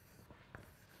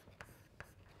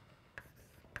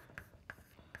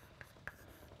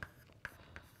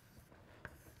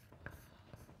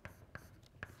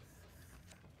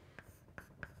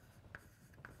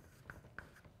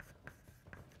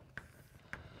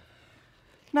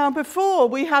now, before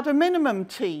we had a minimum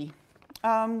T.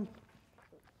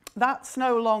 That's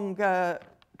no longer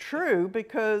true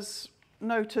because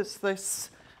notice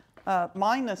this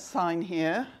minus sign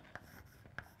here.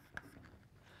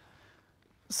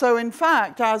 So in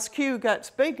fact, as Q gets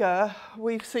bigger,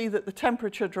 we see that the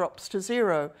temperature drops to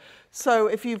 0. So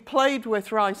if you've played with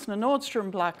Reissner-Nordstrom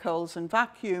black holes in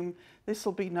vacuum, this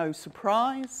will be no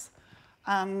surprise.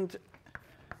 And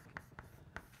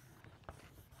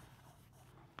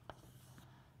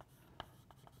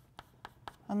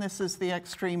this is the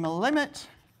extremal limit,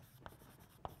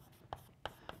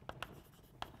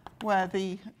 where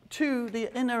the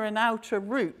inner and outer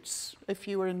roots, if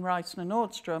you were in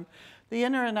Reissner-Nordstrom, the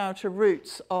inner and outer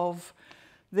roots of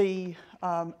the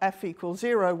f equals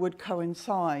 0 would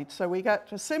coincide. So we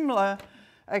get a similar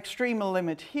extremal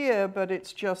limit here, but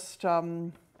it's just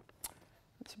a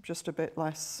bit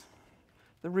less.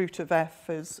 The root of f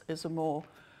is a more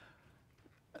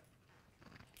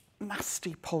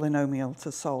nasty polynomial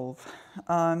to solve.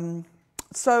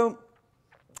 So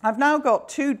I've now got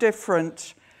two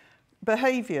different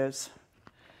behaviors.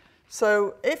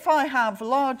 So if I have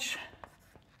large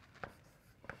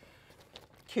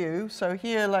Q, so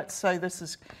here let's say this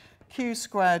is Q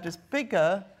squared is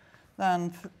bigger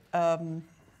than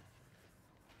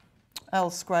L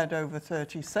squared over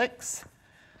 36.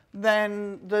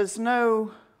 Then there's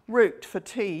no root for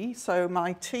T, so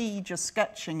my T, just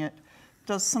sketching it,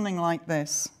 does something like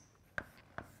this.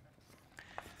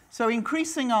 So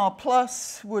increasing R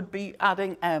plus would be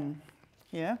adding M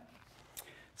here.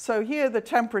 So here the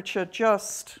temperature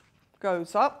just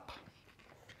goes up.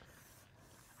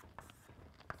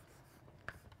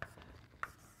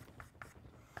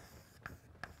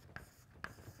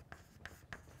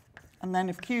 And then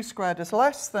if Q squared is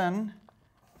less than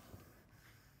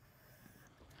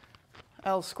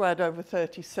L squared over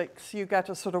 36, you get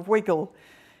a sort of wiggle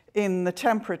in the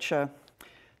temperature.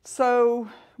 So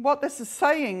what this is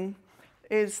saying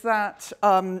is that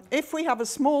if we have a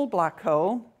small black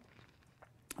hole,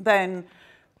 then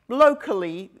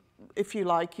locally, if you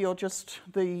like, you're just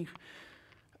the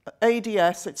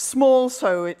ADS, it's small,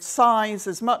 so its size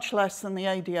is much less than the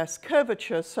ADS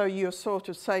curvature, so you're sort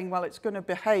of saying, well, it's going to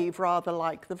behave rather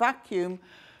like the vacuum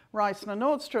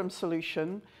Reissner-Nordström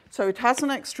solution. So it has an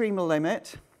extremal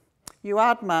limit. You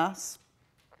add mass,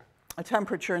 the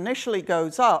temperature initially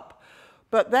goes up,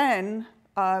 but then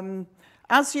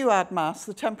as you add mass,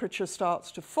 the temperature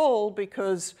starts to fall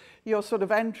because you're sort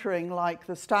of entering like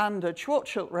the standard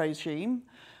Schwarzschild regime,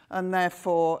 and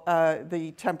therefore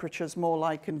the temperature is more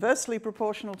like inversely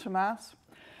proportional to mass.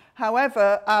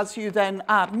 However, as you then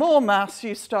add more mass,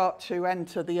 you start to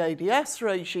enter the ADS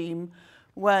regime,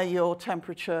 where your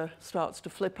temperature starts to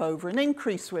flip over and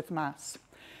increase with mass.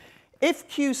 If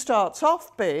Q starts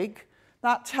off big,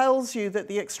 that tells you that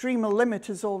the extremal limit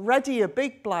is already a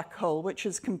big black hole, which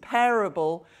is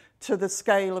comparable to the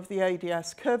scale of the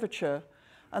ADS curvature.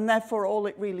 And therefore, all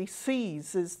it really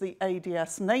sees is the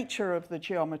ADS nature of the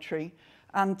geometry,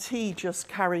 and T just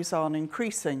carries on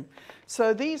increasing.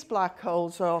 So these black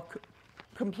holes are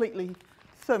completely,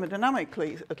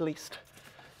 thermodynamically at least,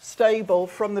 stable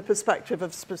from the perspective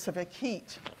of specific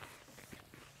heat.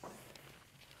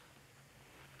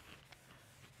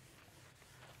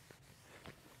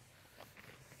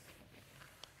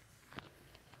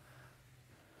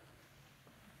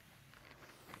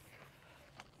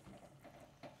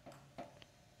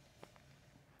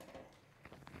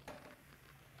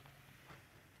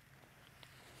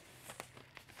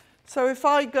 So if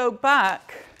I go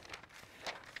back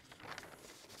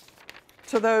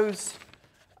to those,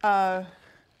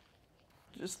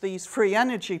 just these free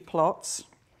energy plots,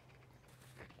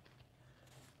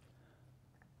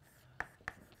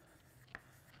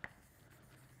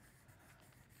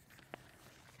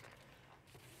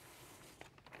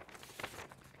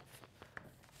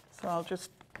 so I'll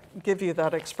just give you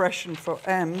that expression for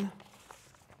M.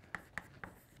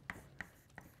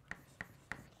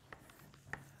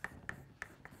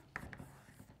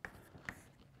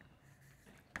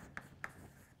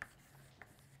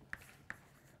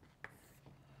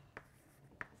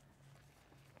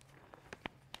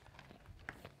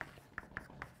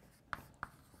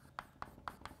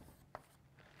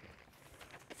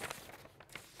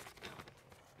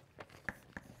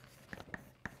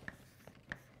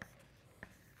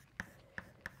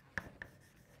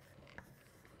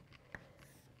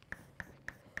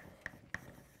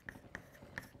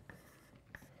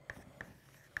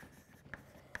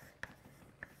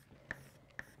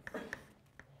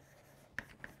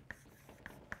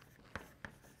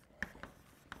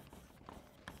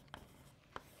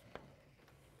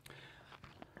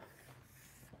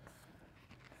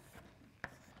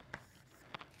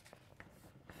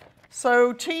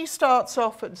 So T starts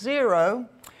off at 0,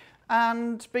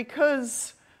 and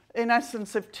because, in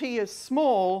essence, if T is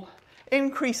small,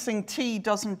 increasing T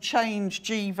doesn't change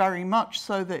G very much,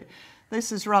 so that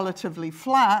this is relatively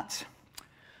flat.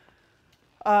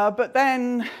 But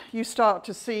then you start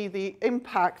to see the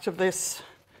impact of this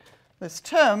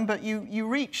term, but you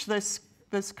reach this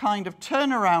kind of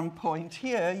turnaround point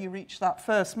here. You reach that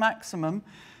first maximum,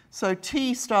 so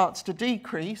T starts to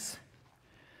decrease,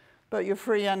 but your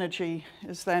free energy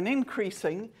is then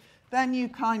increasing. Then you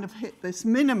kind of hit this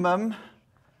minimum,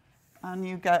 and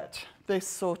you get this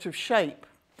sort of shape.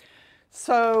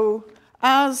 So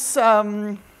as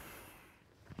I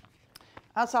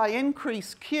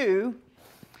increase Q,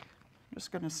 I'm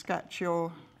just going to sketch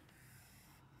your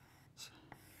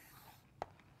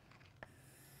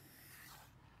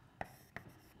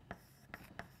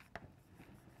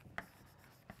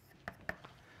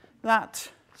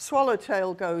that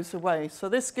swallowtail goes away. So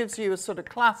this gives you a sort of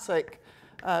classic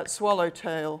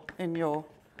swallowtail in your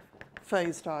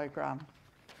phase diagram.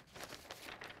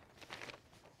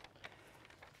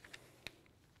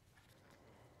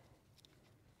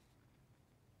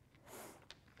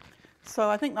 So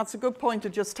I think that's a good point to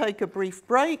just take a brief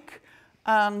break,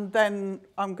 and then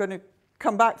I'm going to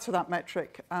come back to that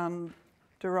metric and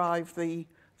derive the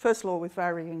first law with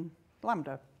varying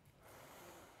lambda.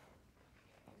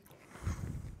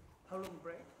 How long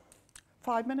break?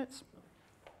 5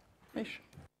 minutes-ish.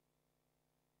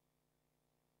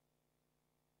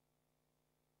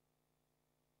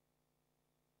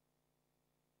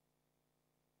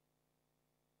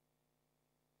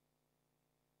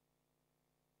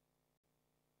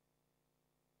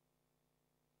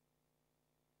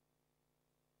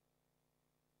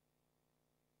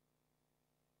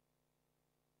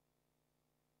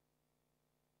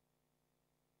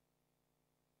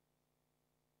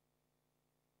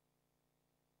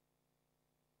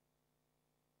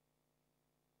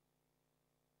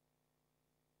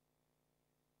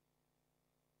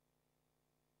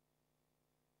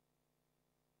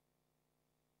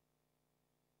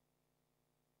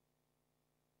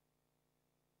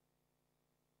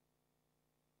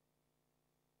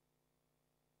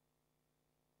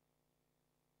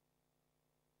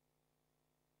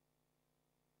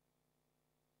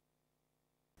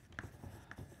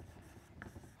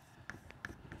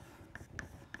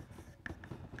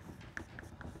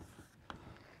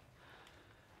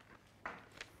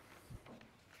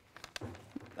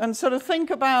 And sort of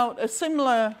think about a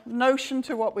similar notion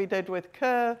to what we did with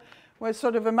Kerr. We're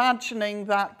sort of imagining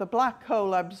that the black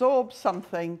hole absorbs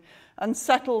something and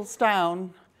settles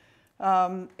down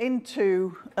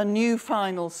into a new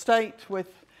final state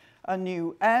with a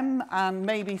new M, and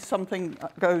maybe something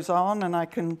goes on, and I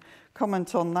can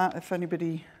comment on that if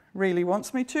anybody really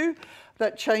wants me to,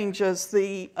 that changes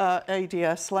the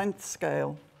ADS length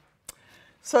scale.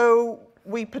 So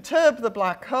we perturb the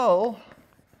black hole,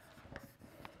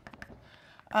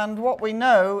 and what we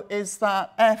know is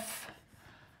that F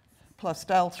plus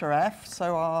delta F,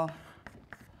 so our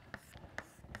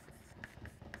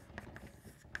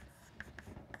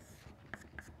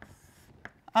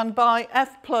and by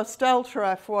F plus delta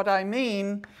F, what I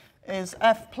mean is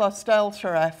F plus delta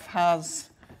F has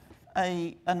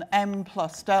an M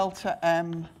plus delta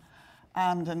M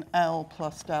and an L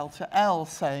plus delta L,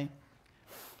 say.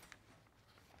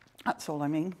 That's all I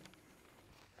mean.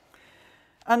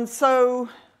 And so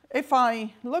if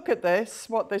I look at this,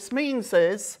 what this means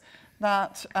is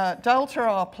that delta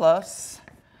R plus,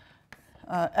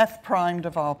 F primed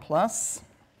of R plus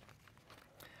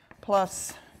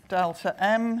delta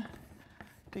M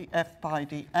df by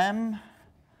dm,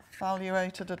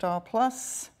 evaluated at R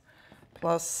plus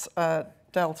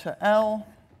delta L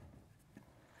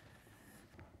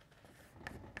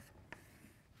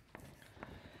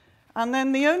and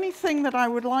then the only thing that I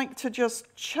would like to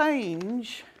just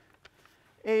change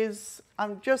is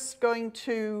I'm just going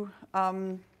to,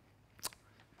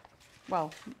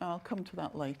 well, I'll come to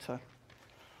that later.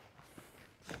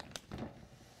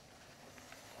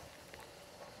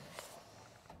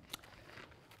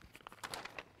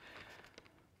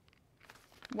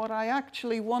 What I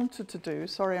actually wanted to do,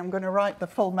 sorry, I'm going to write the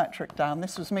full metric down.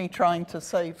 This was me trying to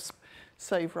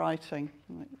save writing.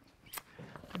 It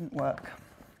didn't work.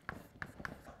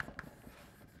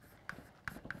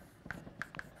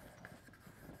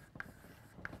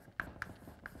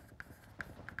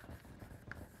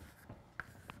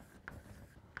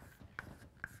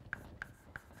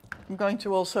 I'm going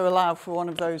to also allow for one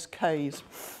of those Ks.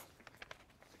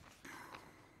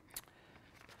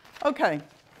 Okay,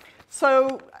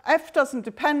 so F doesn't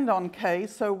depend on K,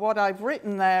 so what I've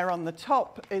written there on the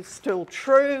top is still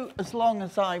true as long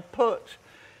as I put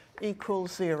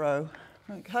equals 0,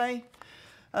 okay?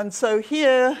 And so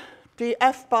here,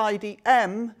 df by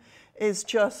dm is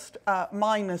just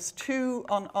minus 2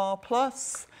 on R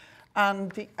plus,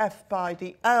 and df by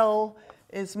dl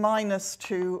is minus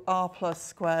 2 R plus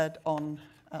squared on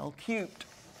L cubed.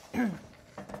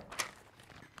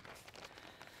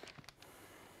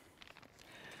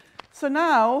 So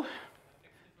now,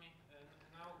 excuse me,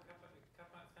 now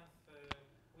kappa since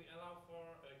we allow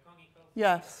for conical.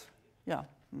 yes, yeah.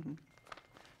 Mm-hmm.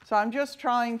 So I'm just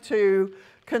trying to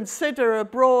consider a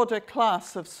broader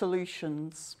class of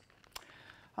solutions.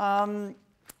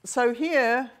 So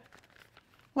here,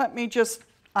 let me just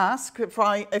ask if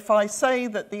I say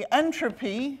that the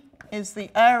entropy is the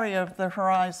area of the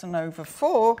horizon over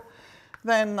 4,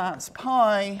 then that's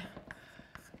pi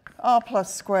R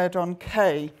plus squared on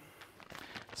K.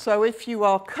 So if you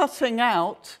are cutting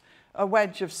out a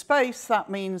wedge of space, that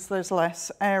means there's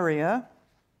less area.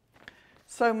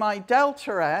 So my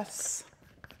delta S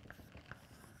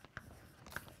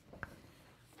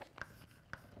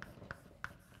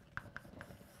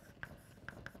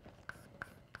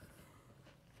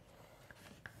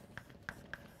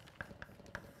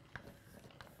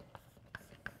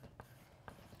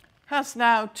has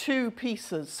now two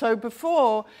pieces. So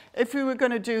before, if we were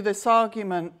going to do this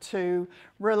argument to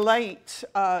relate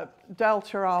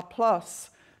delta R plus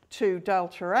to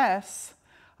delta S,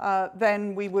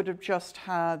 then we would have just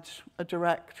had a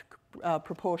direct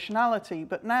proportionality.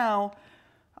 But now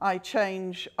I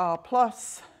change R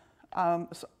plus, and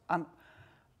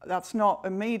that's not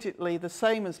immediately the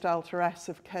same as delta S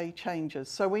if K changes.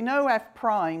 So we know F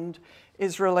primed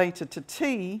is related to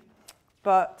T,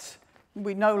 but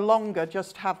we no longer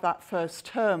just have that first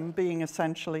term being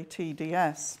essentially T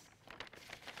ds.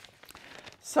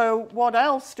 So what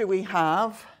else do we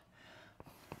have?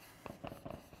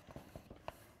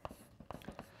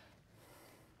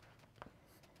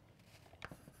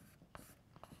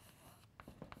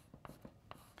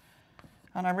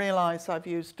 And I realize I've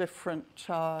used different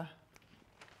Planck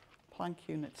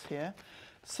units here.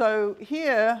 So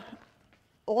here,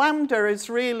 lambda is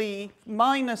really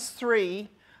 -3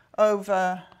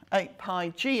 over 8 pi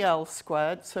GL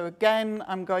squared. So again,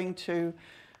 I'm going to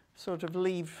sort of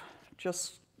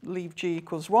just leave G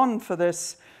equals 1 for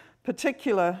this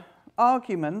particular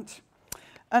argument.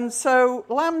 And so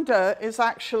lambda is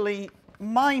actually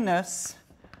minus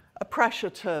a pressure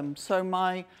term. So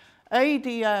my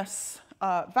ADS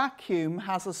vacuum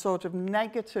has a sort of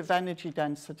negative energy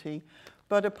density,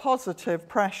 but a positive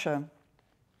pressure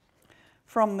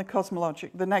from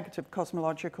the negative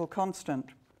cosmological constant.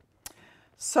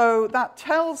 So that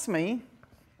tells me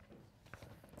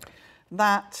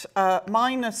that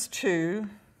 -2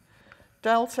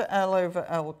 delta L over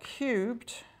L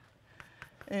cubed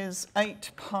is 8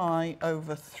 pi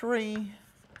over 3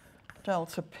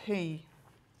 delta P.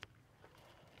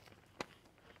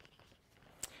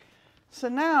 So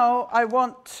now I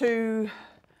want to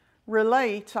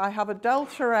relate, I have a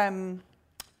delta M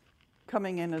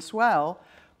coming in as well,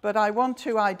 but I want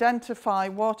to identify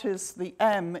what is the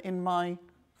M in my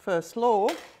first law.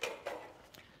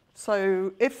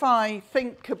 So if I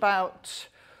think about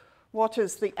what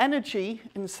is the energy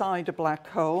inside a black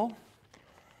hole,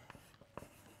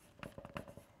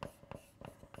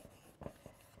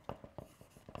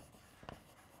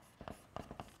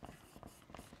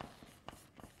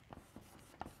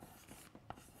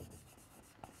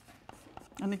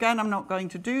 and again, I'm not going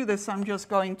to do this, I'm just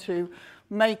going to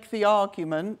make the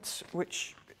argument,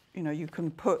 which you can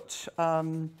put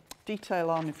detail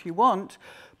on if you want.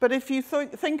 But if you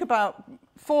think about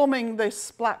forming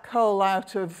this black hole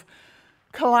out of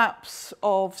collapse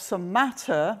of some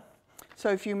matter, so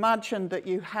if you imagine that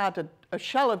you had a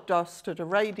shell of dust at a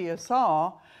radius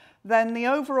r, then the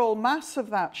overall mass of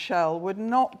that shell would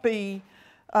not be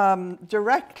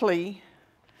directly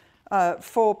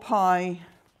 4 pi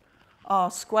r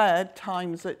squared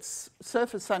times its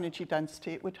surface energy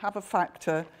density. It would have a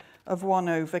factor of 1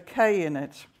 over k in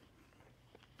it.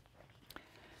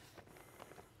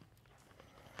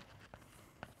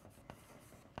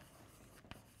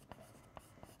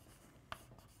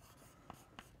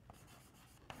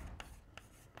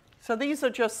 So these are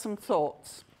just some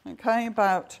thoughts, okay,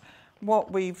 about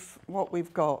what we've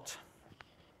got.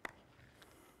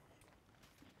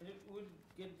 It would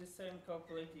get the same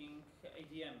calculating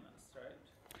ADM mass,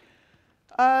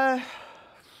 right?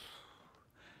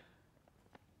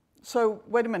 So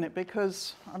wait a minute,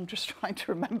 because I'm just trying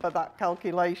to remember that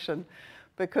calculation.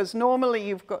 Because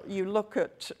normally you look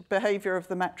at behavior of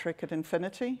the metric at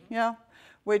infinity, yeah,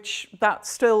 which that's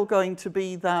still going to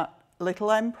be that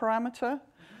little m parameter.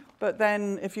 But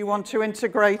then if you want to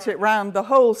integrate it round the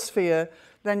whole sphere,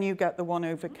 then you get the 1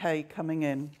 over k coming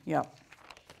in, yeah.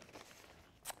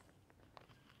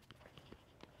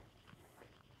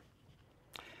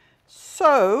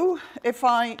 So if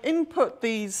I input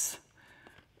these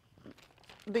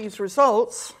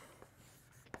results,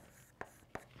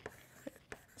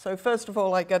 so first of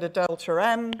all I get a delta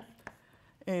M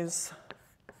is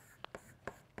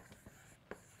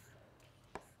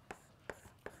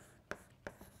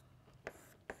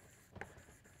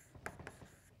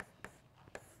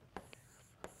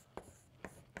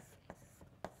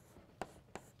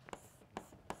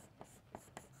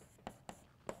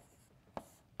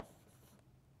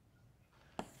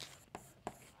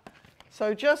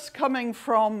so just coming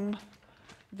from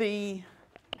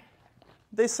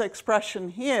this expression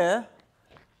here,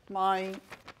 my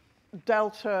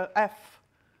delta F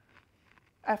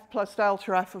plus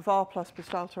delta F of R plus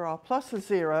delta R plus is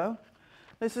 0.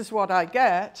 This is what I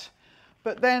get.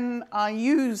 But then I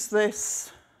use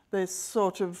this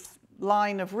sort of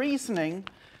line of reasoning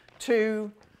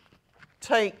to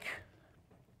take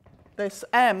this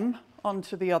M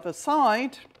onto the other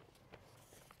side.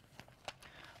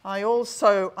 I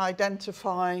also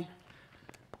identify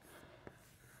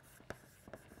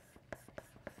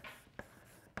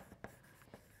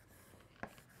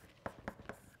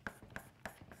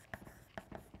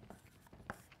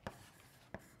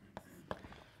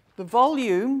the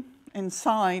volume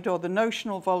inside, or the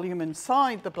notional volume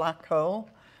inside the black hole,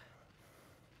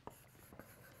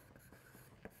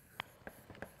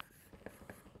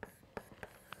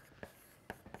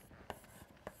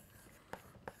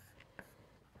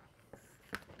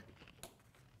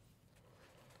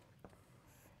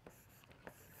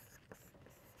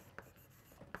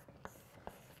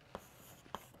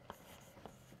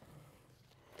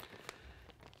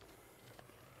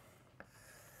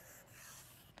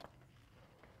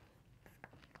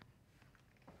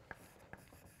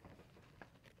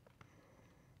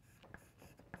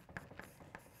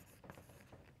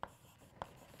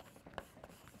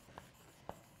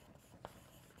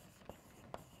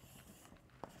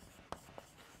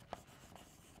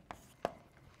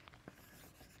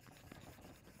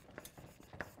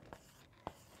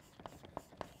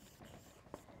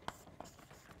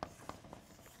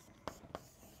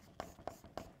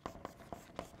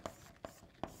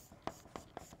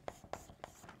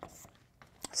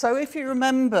 so if you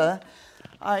remember,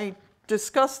 I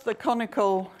discussed the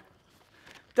conical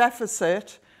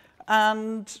deficit,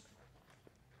 and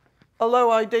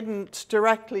although I didn't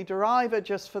directly derive it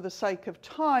just for the sake of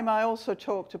time, I also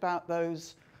talked about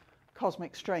those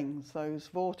cosmic strings, those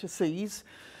vortices.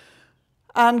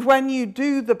 And when you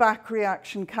do the back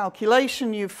reaction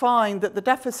calculation, you find that the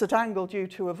deficit angle due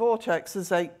to a vortex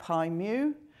is 8 pi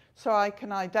mu. So I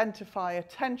can identify a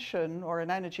tension or an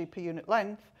energy per unit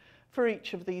length for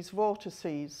each of these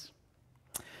vortices.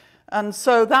 And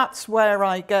so that's where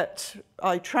I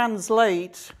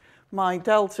translate my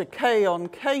delta K on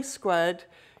K squared,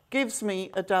 gives me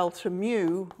a delta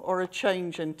mu, or a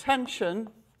change in tension.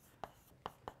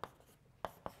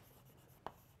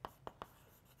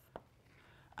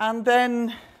 And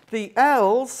then the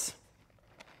L's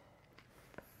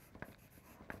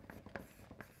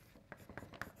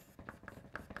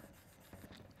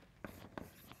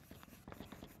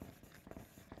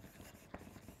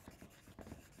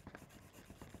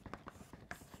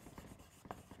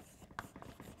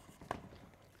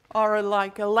are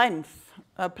like a length,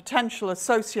 a potential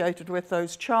associated with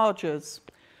those charges.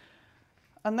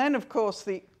 And then, of course,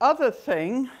 the other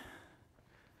thing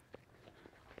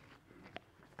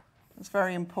that's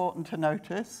very important to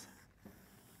notice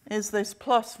is this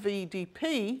plus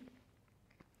VdP.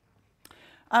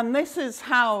 And this is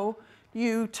how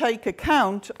you take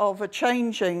account of a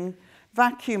changing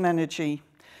vacuum energy.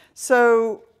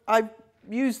 So I've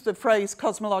used the phrase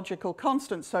cosmological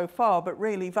constant so far, but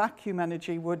really vacuum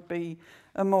energy would be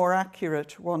a more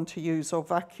accurate one to use, or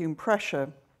vacuum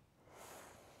pressure.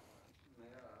 May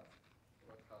I ask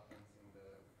what happens in the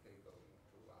K going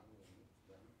to 1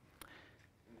 then,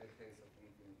 in the case of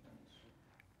infinite tension?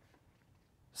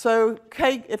 So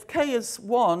K, if K is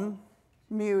 1,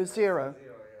 mu is 0.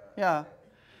 0, Yeah.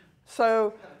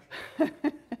 So,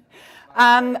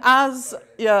 and as,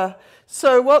 yeah.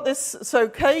 So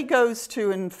K goes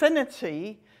to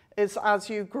infinity is as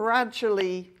you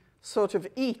gradually sort of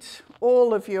eat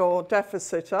all of your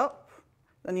deficit up,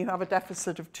 then you have a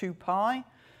deficit of 2 pi,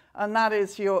 and that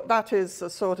is a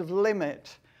sort of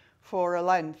limit for a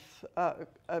length,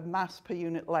 a mass per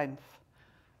unit length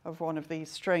of one of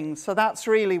these strings. So that's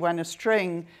really when a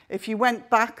string, if you went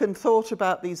back and thought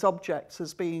about these objects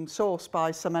as being sourced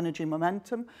by some energy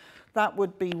momentum, that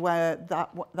would be where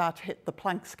that hit the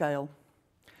Planck scale.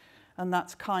 And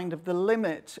that's kind of the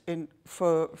limit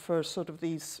for sort of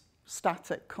these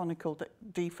static conical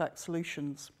defect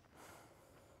solutions.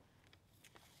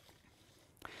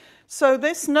 So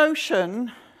this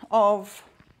notion of,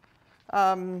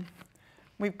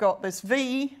 we've got this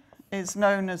V is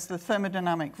known as the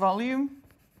thermodynamic volume.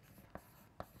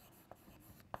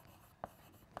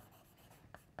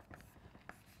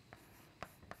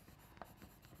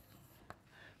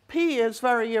 P is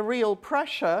very a real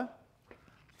pressure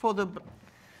for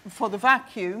the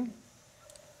vacuum.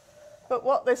 But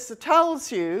what this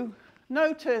tells you,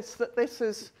 notice that this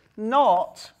is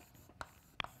not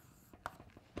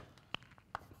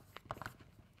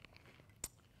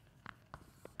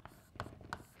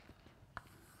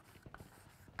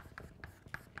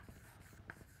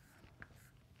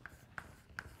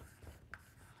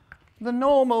the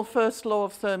normal first law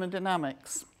of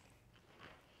thermodynamics.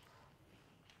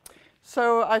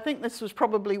 So I think this was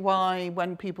probably why,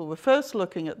 when people were first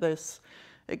looking at this,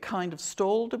 it kind of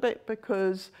stalled a bit,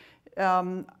 because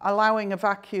allowing a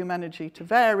vacuum energy to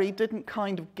vary didn't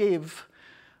kind of give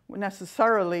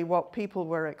necessarily what people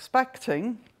were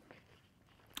expecting.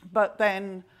 But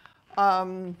then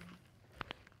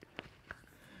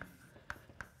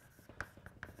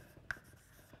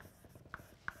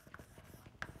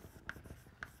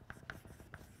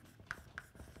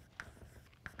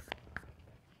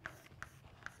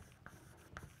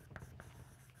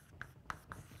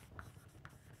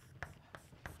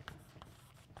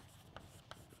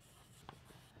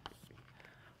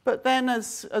But then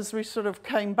as we sort of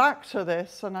came back to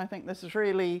this, and I think this is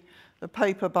really the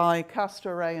paper by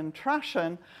Castorey and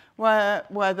Trashen,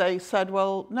 where they said,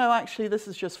 well, no, actually this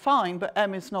is just fine, but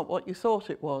M is not what you thought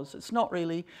it was. It's not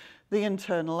really the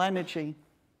internal energy.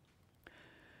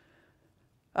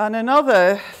 And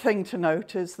another thing to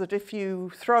note is that if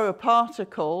you throw a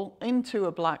particle into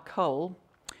a black hole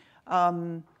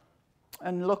and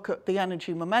look at the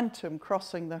energy momentum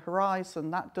crossing the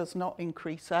horizon, that does not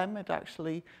increase M. It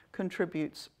actually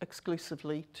contributes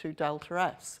exclusively to delta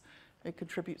S. It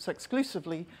contributes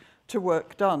exclusively to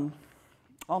work done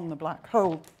on the black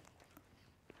hole.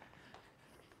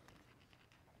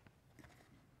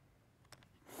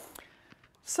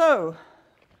 So,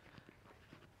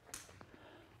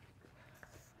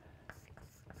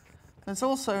 there's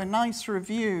also a nice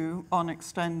review on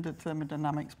extended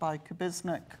thermodynamics by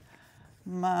Kubiznik,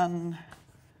 Mann,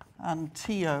 and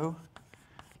Teo,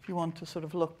 if you want to sort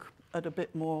of look at a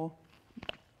bit more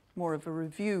of a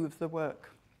review of the work.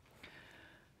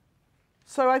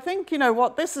 So I think,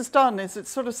 what this has done is it's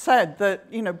sort of said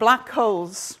that, black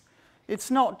holes, it's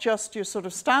not just your sort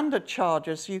of standard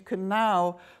charges. You can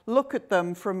now look at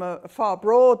them from a far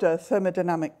broader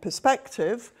thermodynamic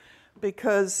perspective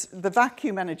because the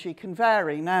vacuum energy can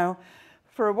vary. Now,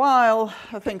 for a while,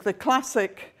 I think the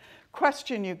classic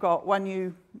question you got when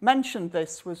you mentioned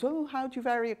this was, oh, how do you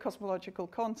vary a cosmological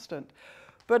constant?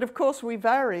 But of course, we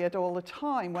vary it all the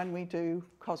time when we do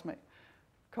cosmic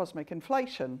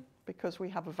inflation, because we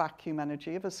have a vacuum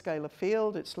energy of a scalar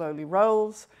field. It slowly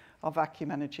rolls. Our vacuum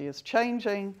energy is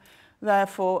changing.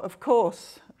 Therefore, of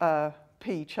course,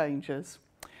 P changes.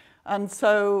 And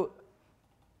so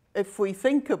if we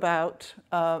think about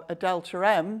a delta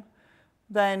M,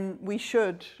 then we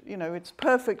should, it's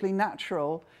perfectly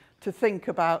natural to think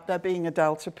about there being a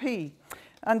delta P.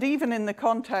 And even in the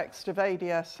context of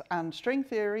ADS and string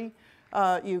theory,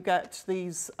 you get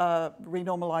these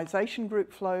renormalization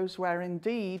group flows where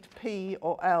indeed P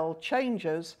or L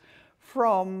changes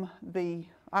from the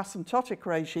asymptotic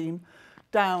regime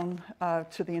down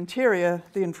to the interior,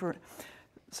 the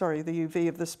UV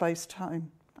of the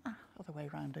space-time. Other way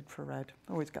around, infrared.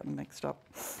 Always get them mixed up.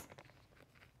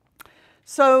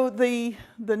 So the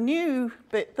new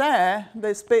bit there,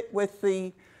 this bit with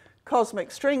the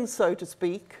cosmic strings, so to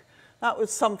speak, that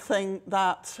was something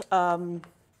that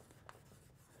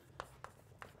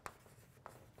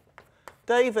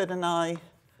David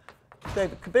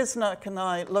Kubiznik and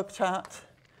I looked at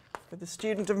with a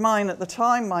student of mine at the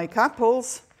time, Mike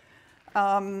Apples,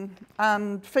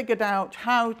 and figured out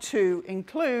how to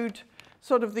include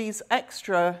sort of these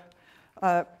extra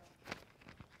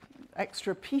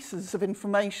pieces of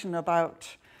information about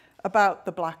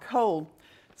the black hole.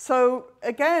 So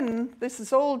again, this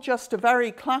is all just a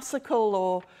very classical,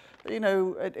 or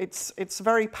it's a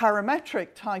very parametric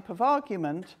type of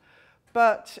argument,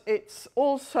 but it's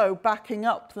also backing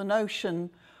up the notion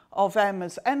of M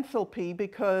as enthalpy,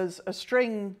 because a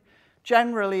string,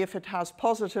 generally, if it has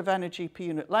positive energy per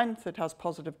unit length, it has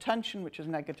positive tension, which is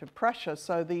negative pressure.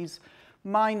 So these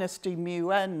minus d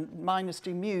mu n, minus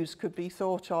d mu's could be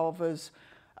thought of as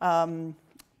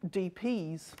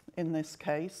dp's in this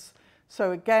case.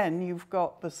 So again, you've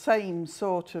got the same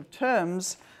sort of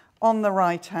terms on the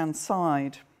right-hand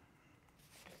side.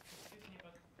 Excuse me,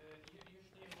 but usually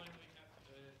when we have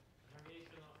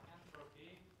variation of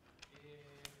entropy, it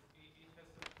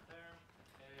has a term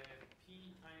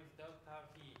P times delta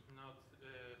V, not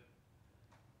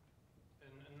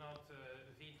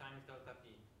V times delta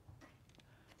P.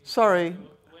 Sorry.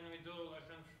 When we do a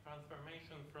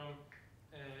transformation from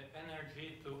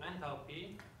energy to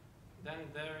enthalpy, then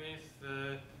there is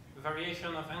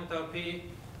variation of enthalpy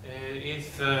is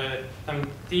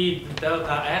T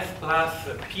delta S plus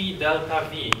P delta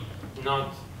V,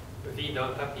 not V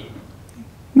delta P.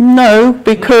 No,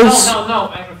 because... No,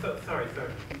 I'm sorry.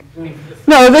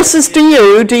 No, this is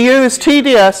du. Du is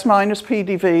TdS minus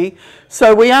PdV.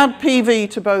 So we add PV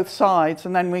to both sides,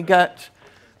 and then we get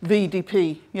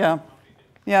VdP. Yeah,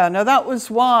 no, that was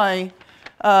why,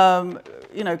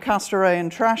 Castorey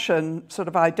and Trashen sort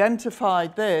of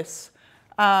identified this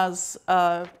as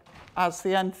the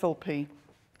enthalpy.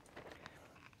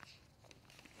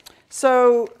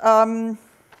 So,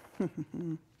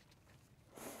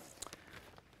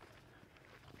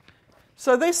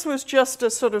 so this was just a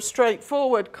sort of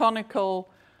straightforward conical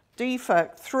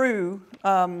defect through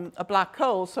a black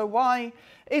hole. So why,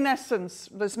 in essence,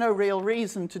 there's no real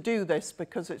reason to do this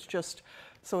because it's just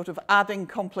sort of adding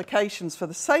complications for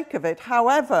the sake of it.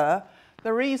 However,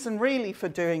 the reason really for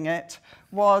doing it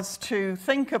was to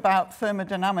think about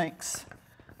thermodynamics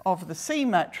of the C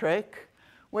metric,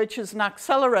 which is an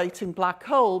accelerating black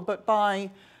hole, but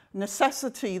by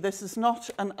necessity, this is not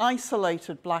an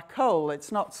isolated black hole.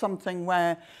 It's not something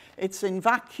where it's in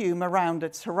vacuum around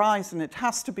its horizon. It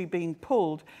has to be being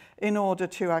pulled in order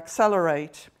to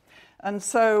accelerate. And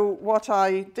so what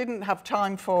I didn't have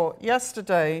time for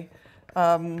yesterday,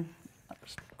 I'll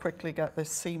just quickly get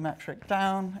this C metric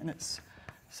down in its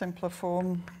simpler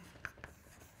form.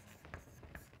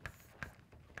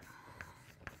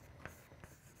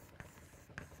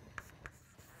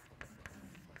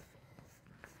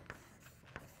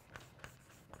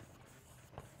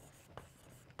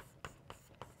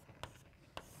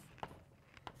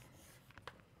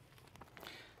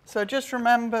 So just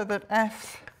remember that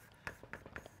F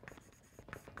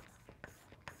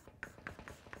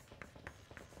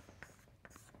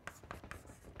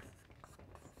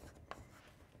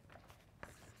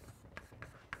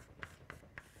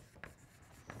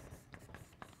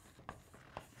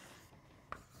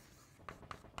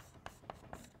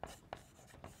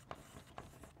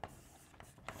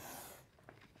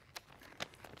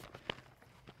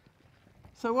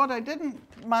So what I didn't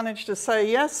manage to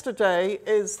say yesterday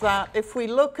is that if we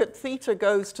look at theta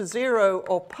goes to 0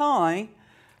 or pi,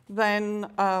 then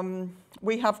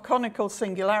we have conical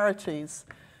singularities.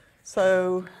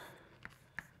 So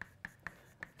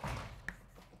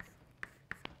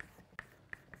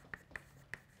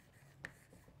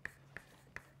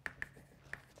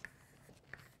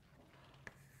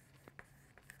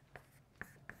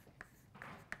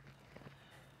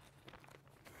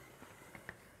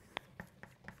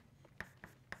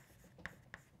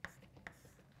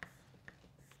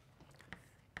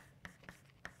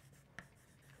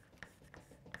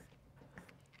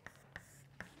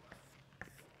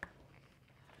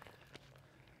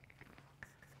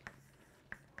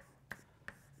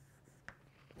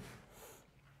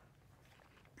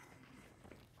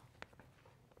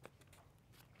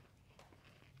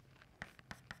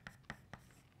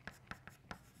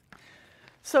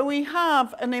So we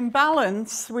have an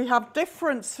imbalance, we have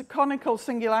different conical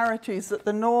singularities at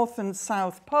the north and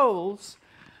south poles.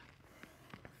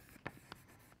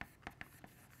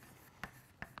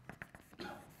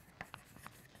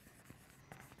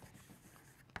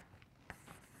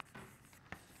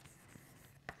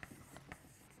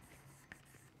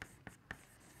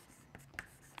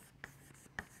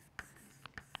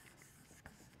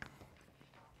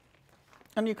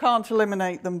 And you can't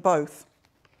eliminate them both.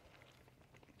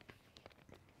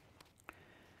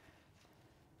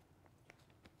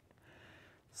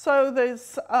 So there's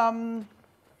so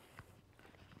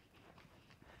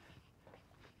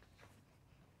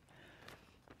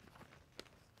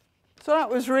that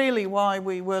was really why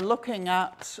we were looking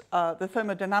at the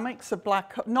thermodynamics of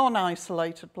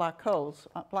non-isolated black holes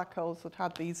that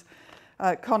had these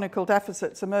conical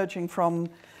deficits emerging from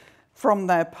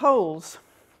their poles.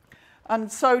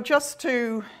 And so just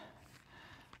to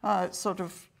sort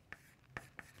of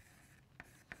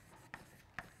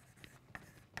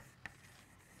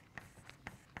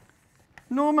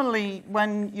normally,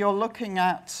 when you're looking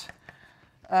at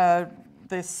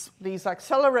these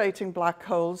accelerating black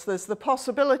holes, there's the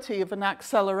possibility of an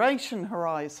acceleration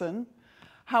horizon.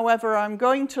 However, I'm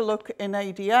going to look in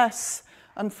ADS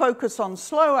and focus on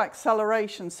slow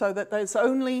acceleration so that there's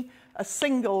only a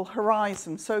single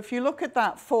horizon. So if you look at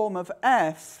that form of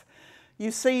F,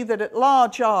 you see that at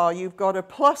large R, you've got a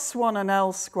plus 1 on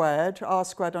L squared, R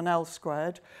squared on L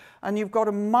squared, and you've got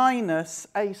a minus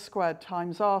A squared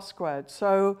times R squared.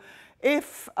 So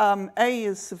if A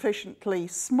is sufficiently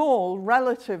small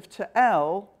relative to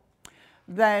L,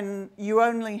 then you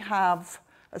only have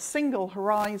a single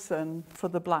horizon for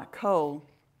the black hole.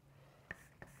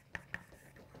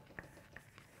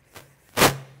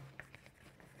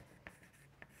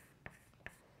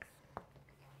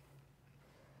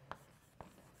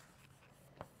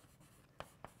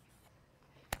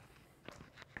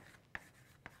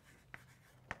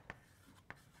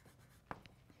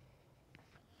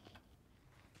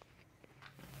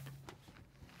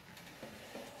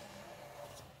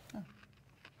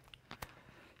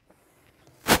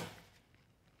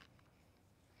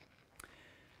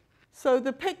 So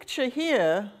the picture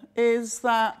here is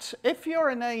that if you're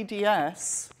in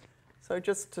ADS, so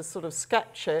just to sort of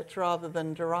sketch it rather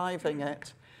than deriving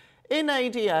it, in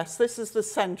ADS, this is the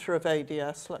center of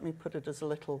ADS, let me put it as a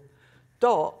little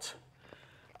dot.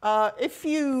 If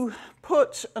you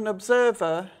put an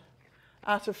observer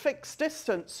at a fixed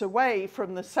distance away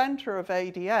from the center of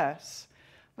ADS,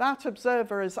 that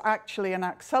observer is actually an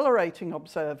accelerating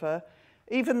observer,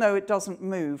 even though it doesn't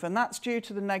move, and that's due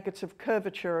to the negative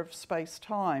curvature of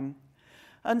space-time.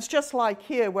 And it's just like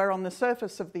here, where on the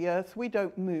surface of the Earth we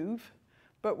don't move,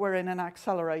 but we're in an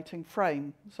accelerating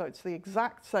frame. So it's the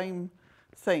exact same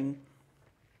thing.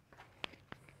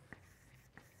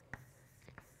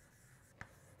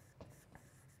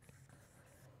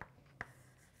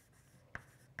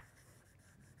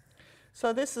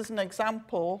 So this is an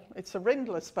example. It's a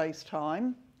ringler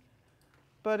space-time,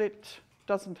 but it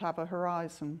doesn't have a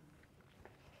horizon.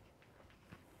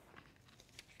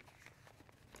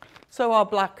 So our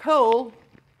black hole,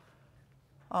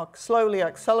 our slowly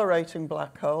accelerating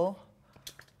black hole,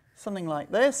 something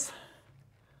like this.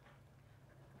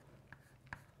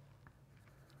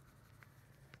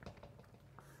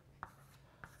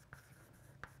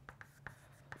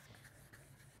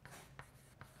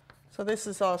 So this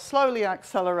is our slowly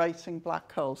accelerating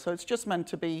black hole. So it's just meant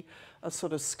to be a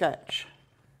sort of sketch.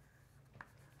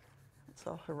 It's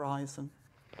our horizon.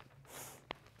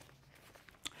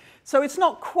 So it's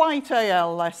not quite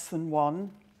AL less than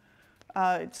 1.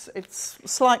 It's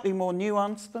slightly more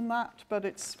nuanced than that, but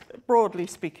it's, broadly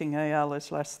speaking, AL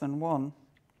is less than 1.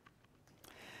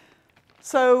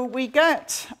 So we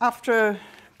get, after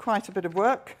quite a bit of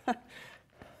work,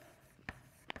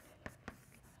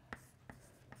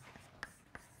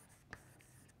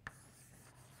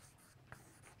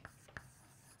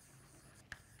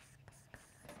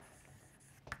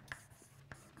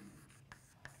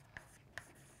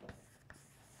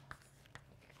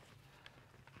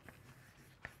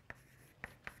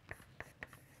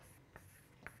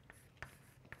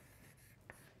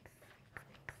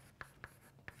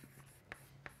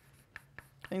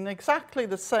 in exactly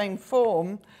the same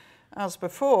form as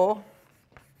before,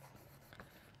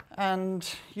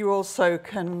 and you also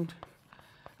can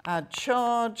add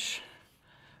charge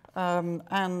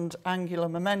and angular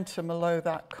momentum, although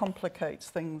that complicates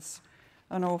things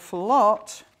an awful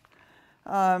lot.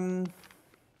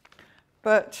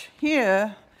 But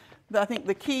here, I think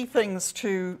the key things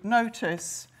to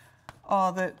notice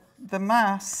are that the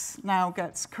mass now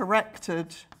gets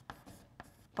corrected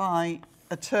by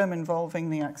a term involving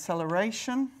the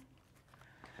acceleration,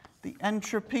 the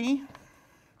entropy,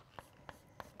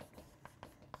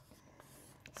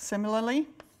 similarly.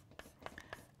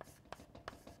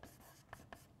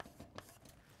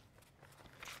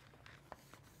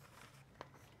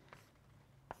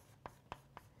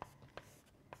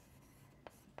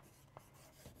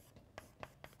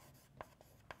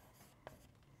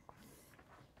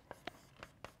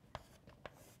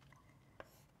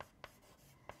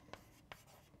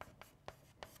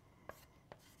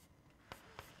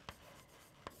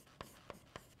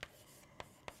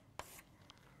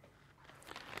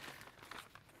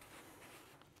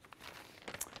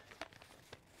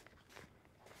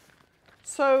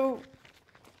 So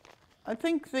I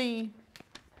think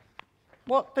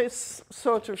what this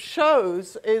sort of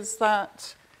shows is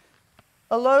that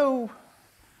although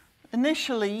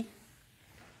initially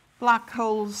black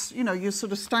holes, you know, your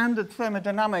sort of standard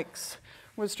thermodynamics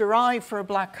was derived for a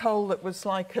black hole that was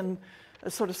like a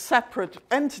sort of separate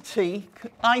entity,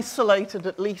 isolated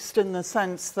at least in the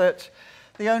sense that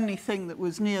the only thing that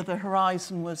was near the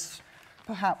horizon was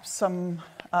perhaps some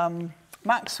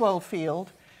Maxwell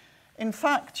field. In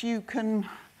fact, you can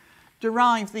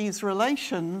derive these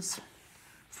relations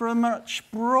for a much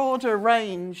broader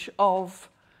range of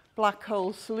black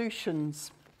hole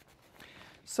solutions.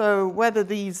 So whether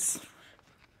these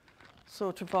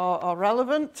sort of are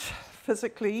relevant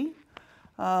physically,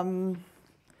 I'm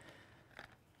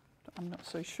not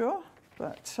so sure,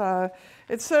 but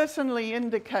it certainly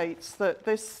indicates that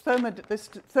this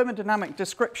thermodynamic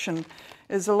description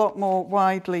is a lot more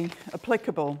widely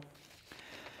applicable.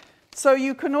 So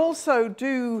you can also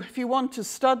do, if you want to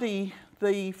study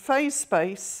the phase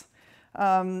space,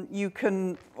 you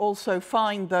can also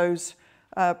find those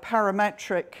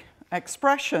parametric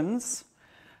expressions.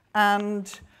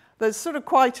 And there's sort of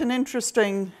quite an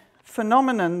interesting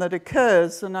phenomenon that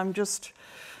occurs, and I'm just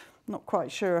not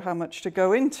quite sure how much to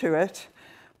go into it.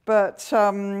 But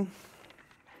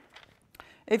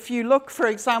if you look, for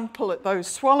example, at those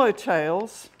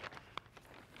swallowtails,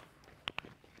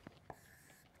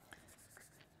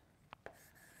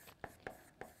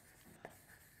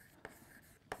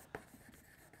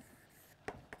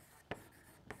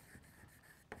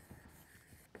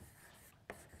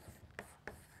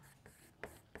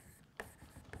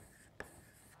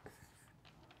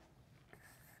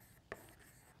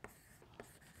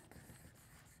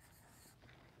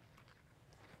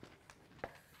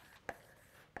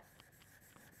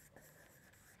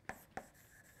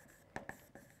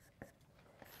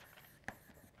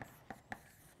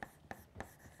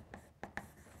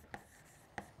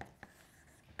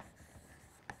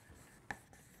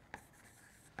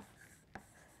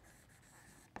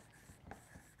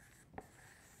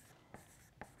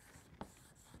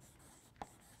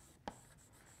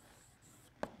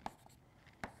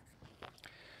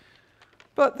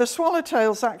 But the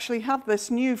swallowtails actually have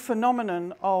this new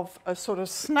phenomenon of a sort of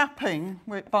snapping,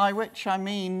 by which I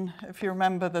mean, if you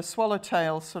remember, the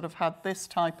swallowtails sort of had this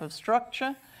type of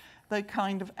structure. They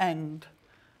kind of end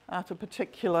at a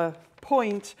particular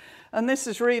point. And this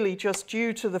is really just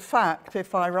due to the fact,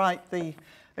 if I write the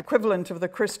equivalent of the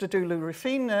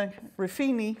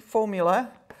Christodoulou-Ruffini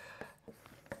formula,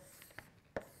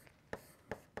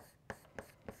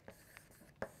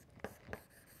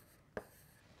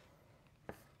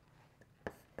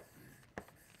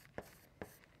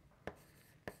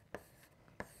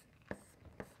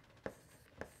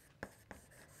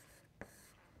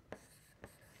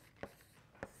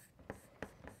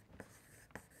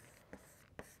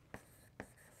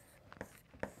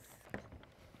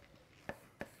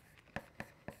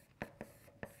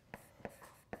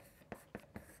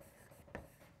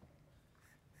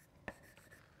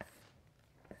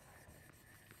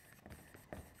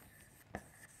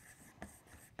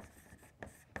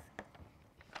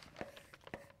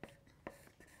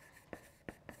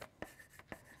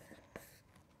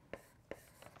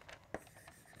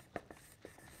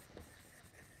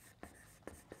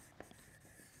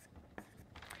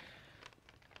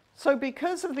 so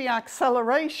because of the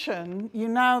acceleration, you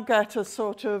now get a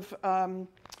sort of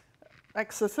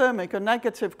exothermic, a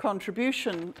negative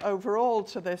contribution overall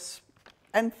to this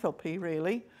enthalpy,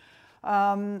 really.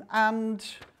 And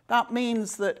that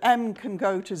means that M can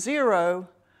go to 0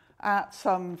 at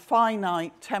some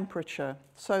finite temperature.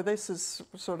 So this is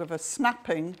sort of a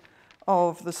snapping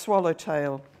of the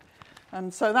swallowtail.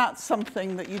 And so that's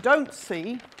something that you don't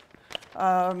see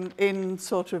in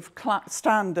sort of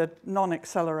standard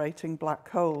non-accelerating black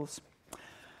holes.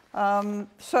 So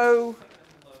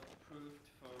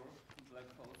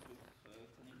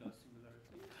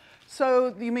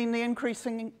you mean the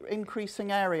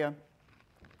increasing area?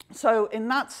 So in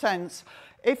that sense,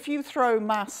 if you throw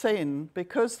mass in,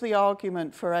 because the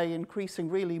argument for A increasing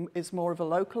really is more of a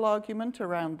local argument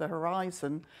around the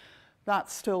horizon,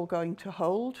 that's still going to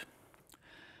hold.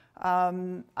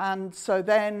 And so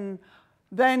then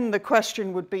the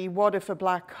question would be, what if a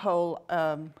black hole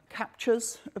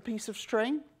captures a piece of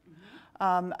string?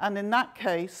 And in that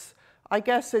case, I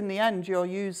guess in the end, you're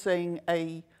using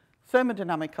a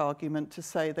thermodynamic argument to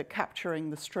say that capturing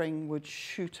the string would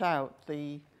shoot out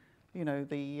the, you know,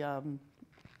 the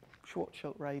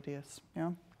Schwarzschild radius.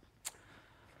 Yeah.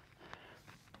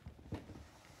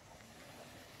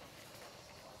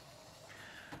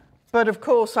 But of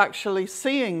course, actually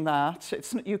seeing that,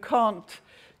 you can't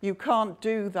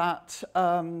do that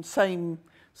same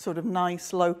sort of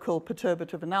nice local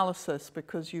perturbative analysis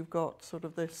because you've got sort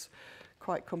of this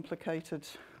quite complicated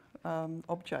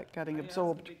object getting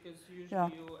absorbed. Because usually Yeah.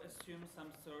 you assume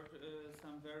some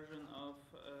version of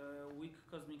weak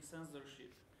cosmic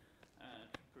censorship to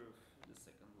prove the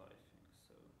second life thing.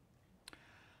 So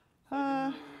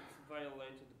it's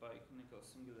violated by conical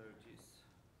singularities.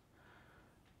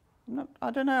 No, I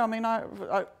don't know. I mean,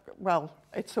 well,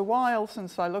 it's a while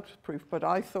since I looked at proof, but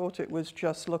I thought it was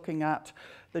just looking at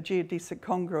the geodesic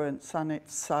congruence and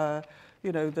it's,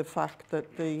 you know, the fact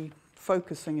that the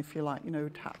focusing, if you like, you know,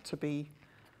 had to be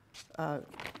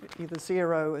either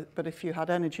 0, but if you had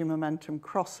energy momentum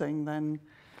crossing, then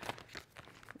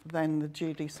the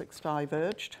geodesics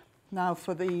diverged. Now,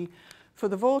 for the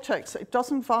vortex, it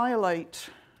doesn't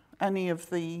violate any of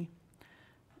the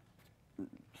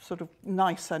sort of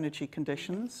nice energy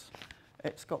conditions.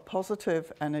 It's got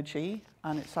positive energy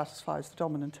and it satisfies the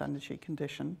dominant energy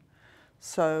condition.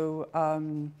 So,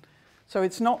 so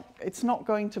it's not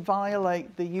going to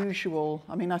violate the usual.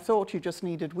 I mean, I thought you just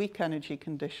needed weak energy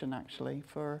condition actually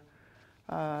for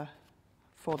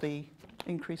the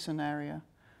increase in area,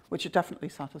 which it definitely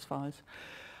satisfies.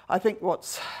 I think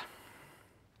what's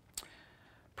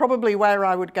probably where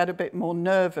I would get a bit more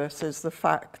nervous is the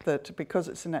fact that because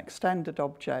it's an extended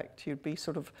object, you'd be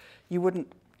sort of, you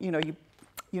wouldn't, you know,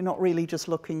 you're not really just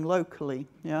looking locally,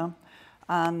 yeah?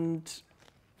 And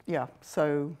yeah,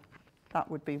 so that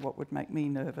would be what would make me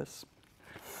nervous.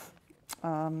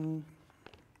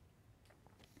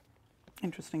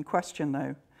 Interesting question,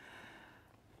 though.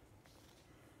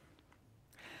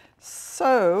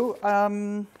 So,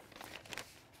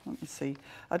 let me see.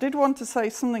 I did want to say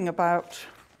something about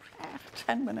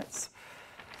 10 minutes.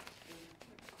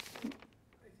 I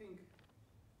think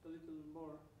a little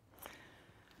more.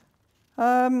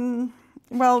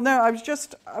 Well, no, I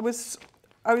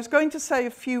was going to say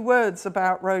a few words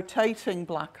about rotating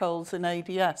black holes in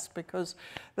ADS because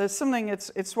there's something,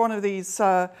 it's one of these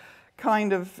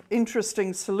kind of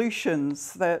interesting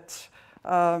solutions that,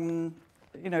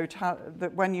 you know,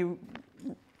 that when you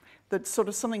that sort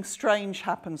of something strange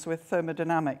happens with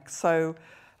thermodynamics. So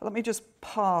let me just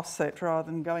pass it rather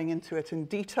than going into it in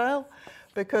detail,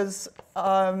 because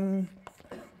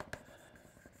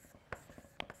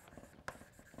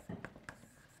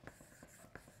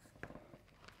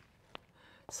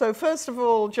so first of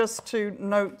all, just to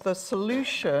note the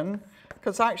solution,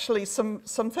 because actually some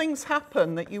things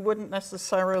happen that you wouldn't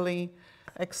necessarily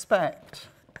expect.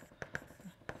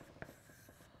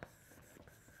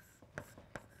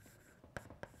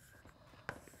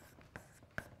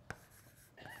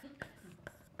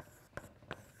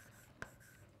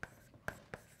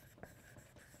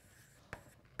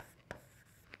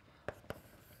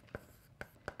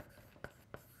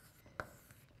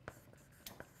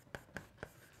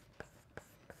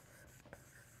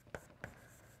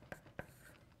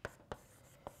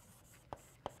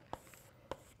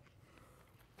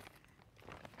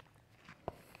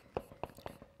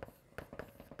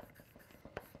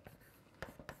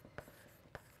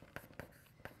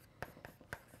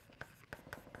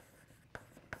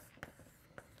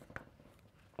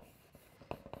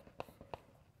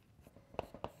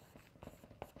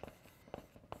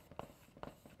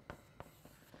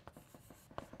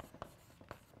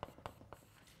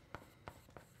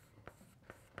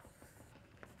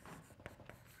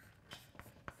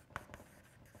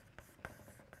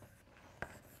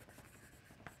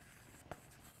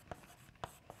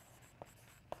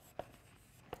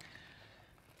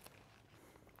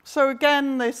 So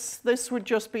again, this would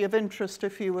just be of interest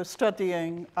if you were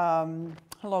studying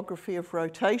holography of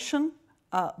rotation,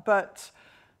 but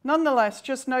nonetheless,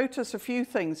 just notice a few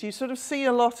things. You sort of see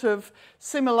a lot of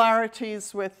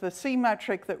similarities with the C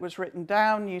metric that was written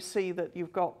down. You see that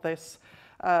you've got this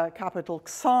capital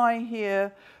Psi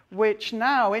here, which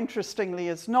now, interestingly,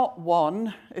 is not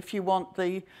 1 if you want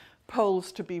the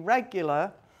poles to be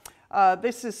regular.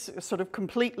 This is a sort of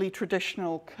completely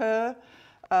traditional Kerr.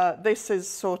 This is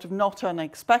sort of not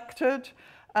unexpected.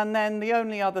 And then the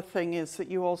only other thing is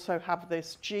that you also have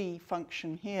this G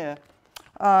function here,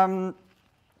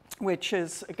 which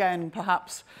is, again,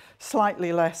 perhaps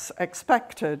slightly less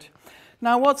expected.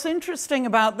 Now, what's interesting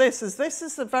about this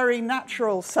is a very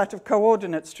natural set of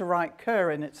coordinates to write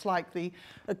Kerr in. It's like the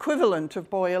equivalent of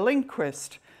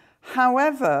Boyer-Lindquist.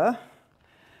 However,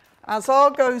 as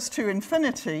R goes to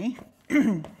infinity,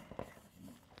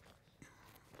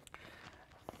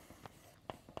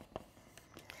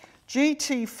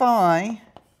 GT phi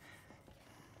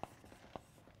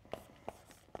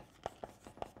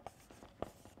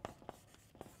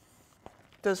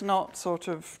does not sort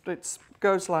of, it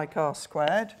goes like R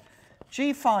squared.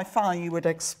 G phi phi you would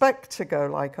expect to go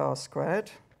like R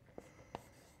squared.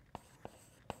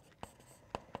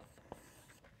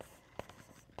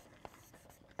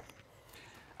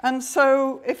 And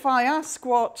so if I ask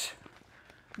what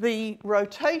the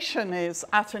rotation is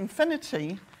at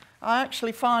infinity, I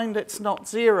actually find it's not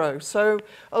 0. So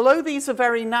although these are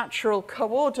very natural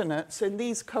coordinates, in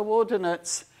these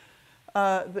coordinates,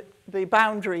 the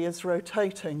boundary is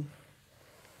rotating.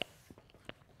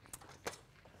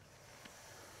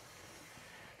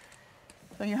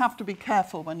 So you have to be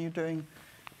careful when you're doing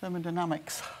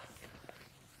thermodynamics.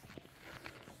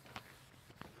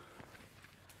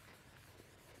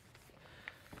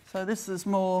 So this is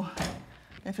more,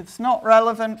 if it's not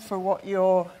relevant for what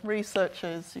your research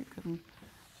is, you can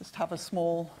just have a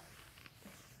small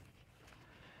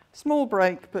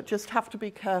break, but just have to be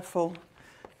careful.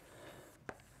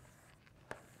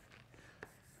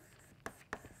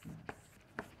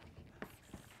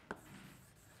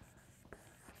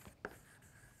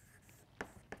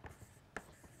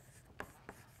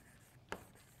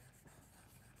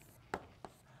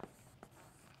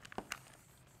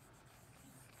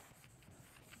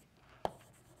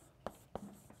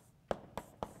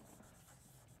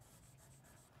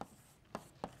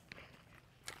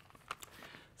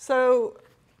 So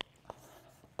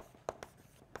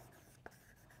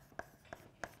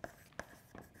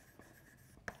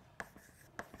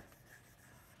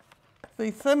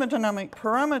the thermodynamic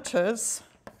parameters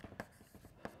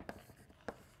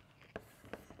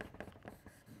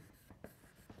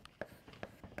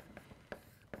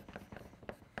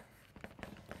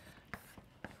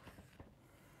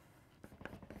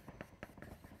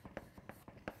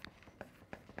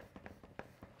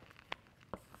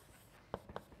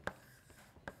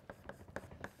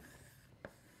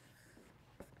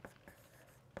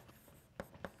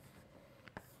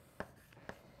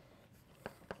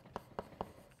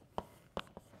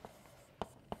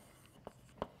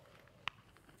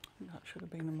should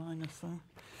have been a minus there.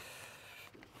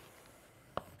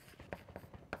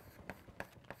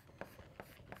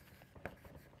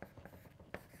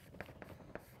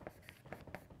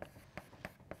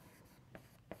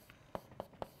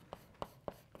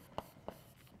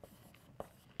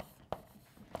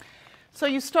 So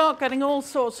you start getting all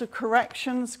sorts of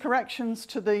corrections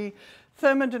to the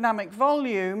thermodynamic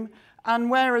volume, and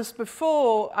whereas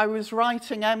before I was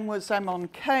writing m was m on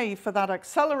k for that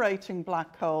accelerating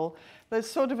black hole, there's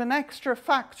sort of an extra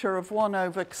factor of 1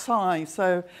 over psi.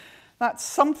 So that's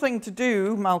something to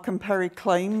do, Malcolm Perry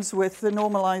claims, with the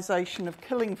normalization of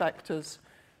killing vectors.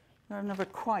 I've never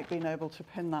quite been able to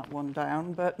pin that one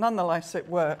down, but nonetheless it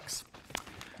works.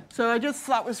 So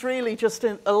that was really just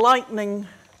a lightning,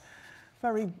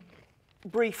 very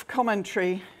brief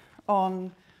commentary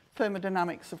on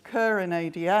thermodynamics of Kerr in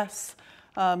ADS,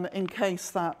 in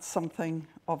case that's something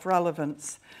of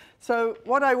relevance. So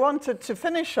what I wanted to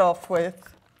finish off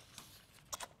with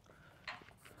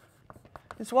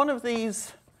is one of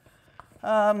these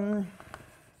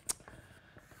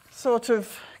sort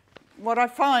of, what I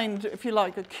find, if you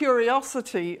like, a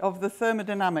curiosity of the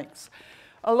thermodynamics.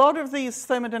 A lot of these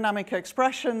thermodynamic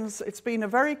expressions, it's been a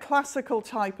very classical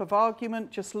type of argument,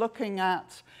 just looking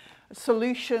at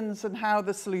solutions and how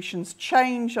the solutions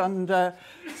change under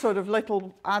sort of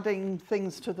little adding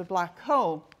things to the black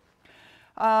hole.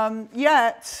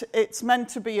 Yet it's meant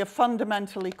to be a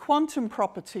fundamentally quantum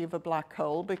property of a black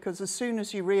hole, because as soon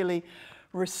as you really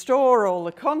restore all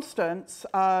the constants,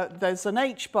 there's an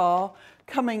h-bar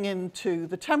coming into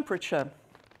the temperature.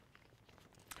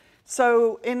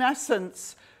 So in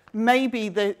essence,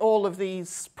 maybe all of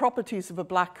these properties of a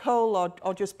black hole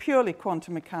are just purely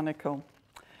quantum mechanical.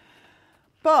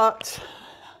 But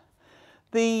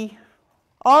the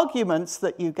arguments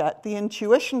that you get, the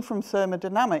intuition from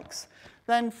thermodynamics,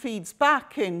 then feeds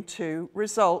back into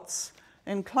results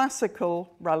in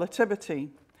classical relativity.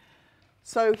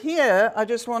 So here, I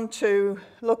just want to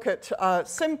look at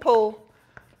simple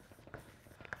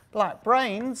black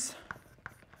brains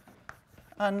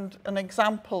and an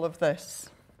example of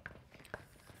this.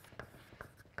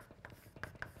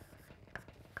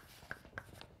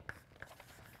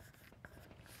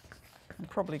 I'm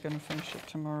probably going to finish it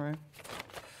tomorrow.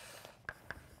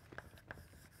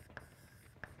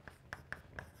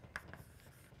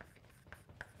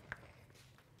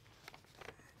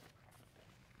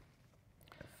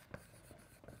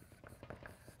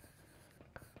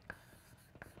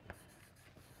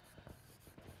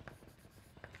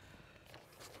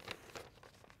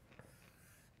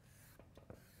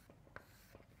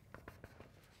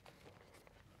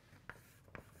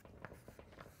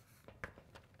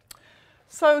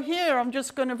 So here I'm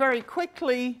just going to very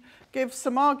quickly give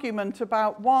some argument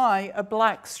about why a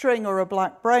black string or a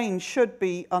black brane should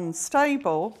be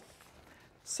unstable.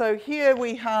 So here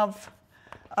we have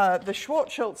the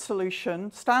Schwarzschild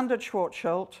solution, standard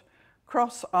Schwarzschild,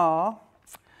 cross R.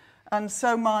 And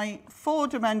so my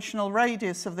four-dimensional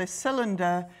radius of this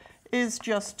cylinder is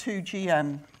just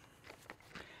 2gm.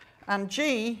 And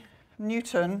G,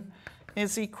 Newton,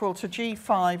 is equal to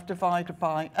G5 divided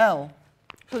by L.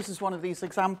 This is one of these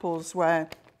examples where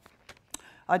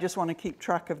I just want to keep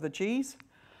track of the G's.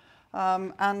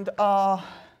 And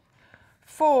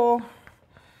R4,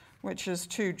 which is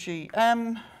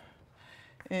 2gm,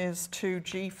 is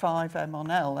 2g5m on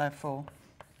L, therefore.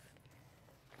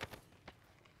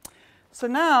 So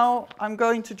now I'm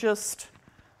going to just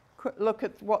look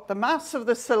at what the mass of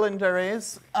the cylinder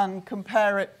is and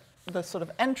compare it, the sort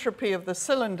of entropy of the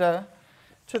cylinder,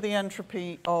 to the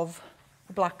entropy of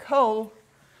the black hole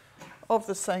of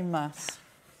the same mass.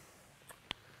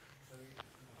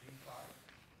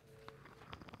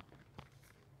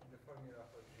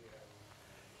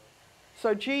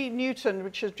 So G Newton,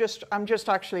 which is just, I'm just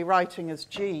actually writing as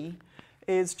G,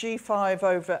 is G5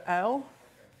 over L.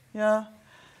 Yeah,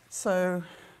 so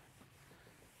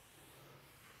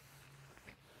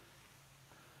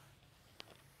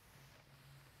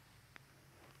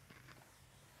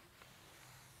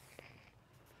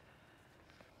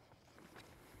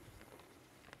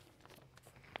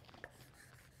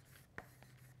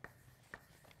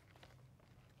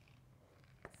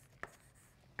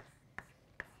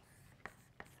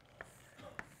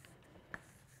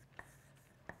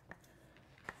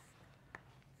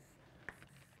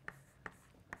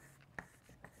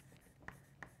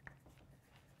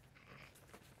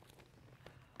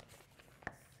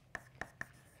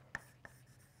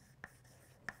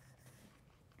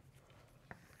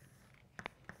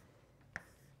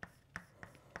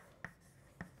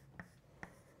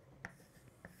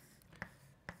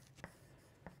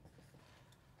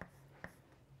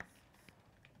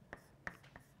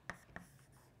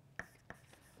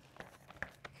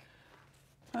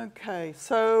okay,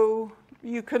 so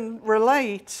you can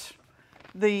relate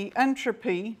the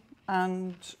entropy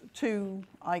and to,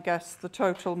 I guess, the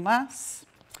total mass,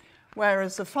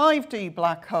 whereas a 5D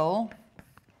black hole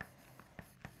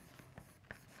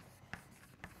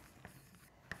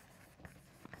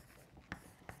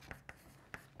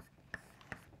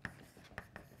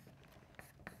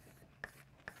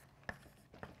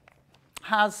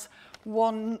has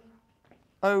 1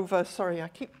 over, sorry, I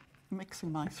keep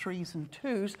mixing my 3's and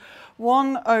 2's,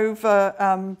 1 over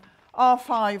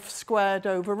r5 squared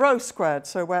over rho squared,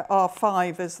 so where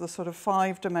r5 is the sort of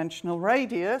 5-dimensional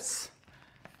radius,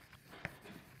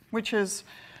 which is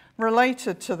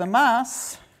related to the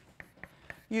mass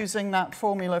using that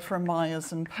formula from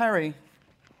Myers and Perry.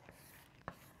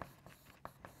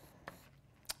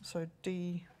 So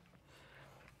D.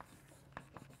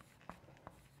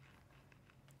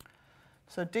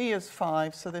 So D is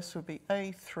 5, so this would be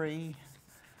A3,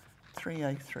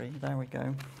 3A3. There we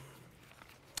go.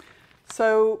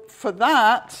 So for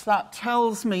that, that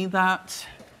tells me that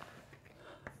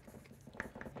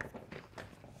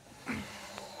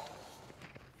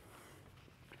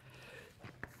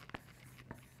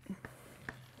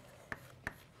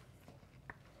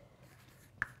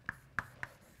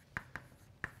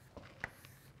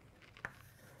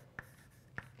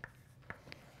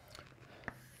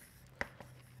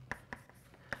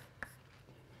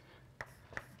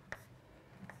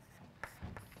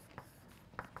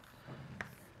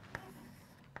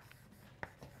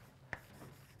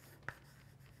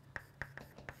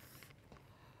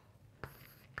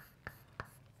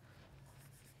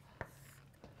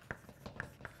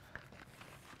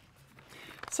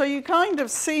so you kind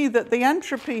of see that the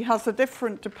entropy has a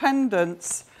different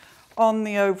dependence on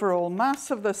the overall mass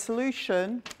of the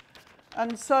solution.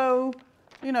 And so,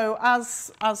 you know,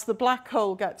 as the black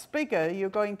hole gets bigger, you're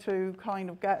going to kind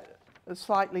of get a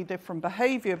slightly different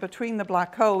behavior between the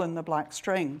black hole and the black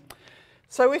string.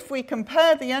 So if we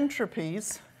compare the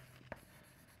entropies,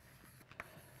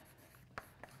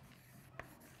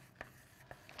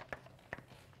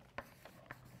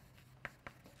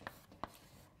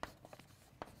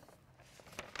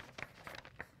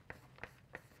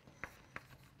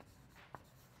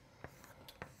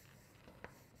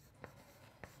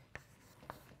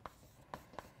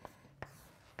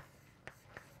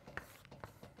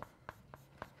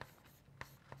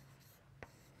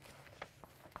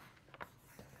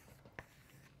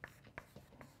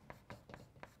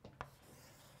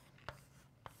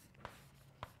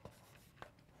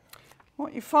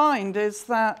 what you find is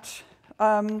that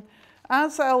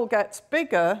as L gets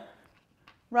bigger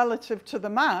relative to the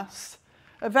mass,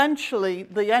 eventually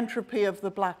the entropy of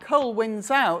the black hole wins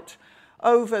out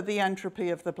over the entropy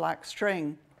of the black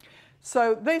string.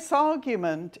 So this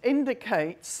argument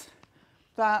indicates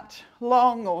that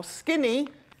long or skinny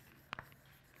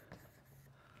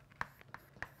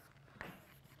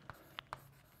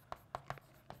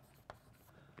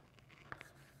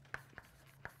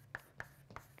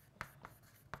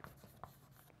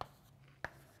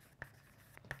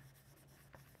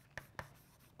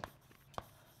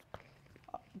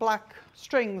black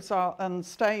strings are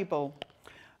unstable.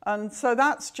 And so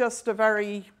that's just a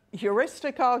very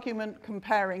heuristic argument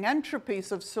comparing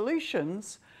entropies of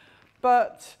solutions,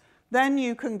 but then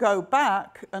you can go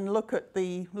back and look at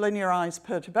the linearized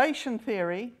perturbation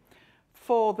theory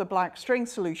for the black string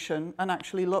solution and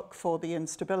actually look for the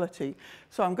instability.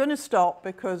 So I'm going to stop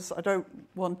because I don't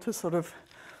want to sort of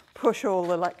push all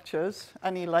the lectures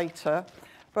any later,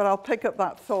 but I'll pick up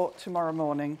that thought tomorrow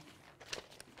morning.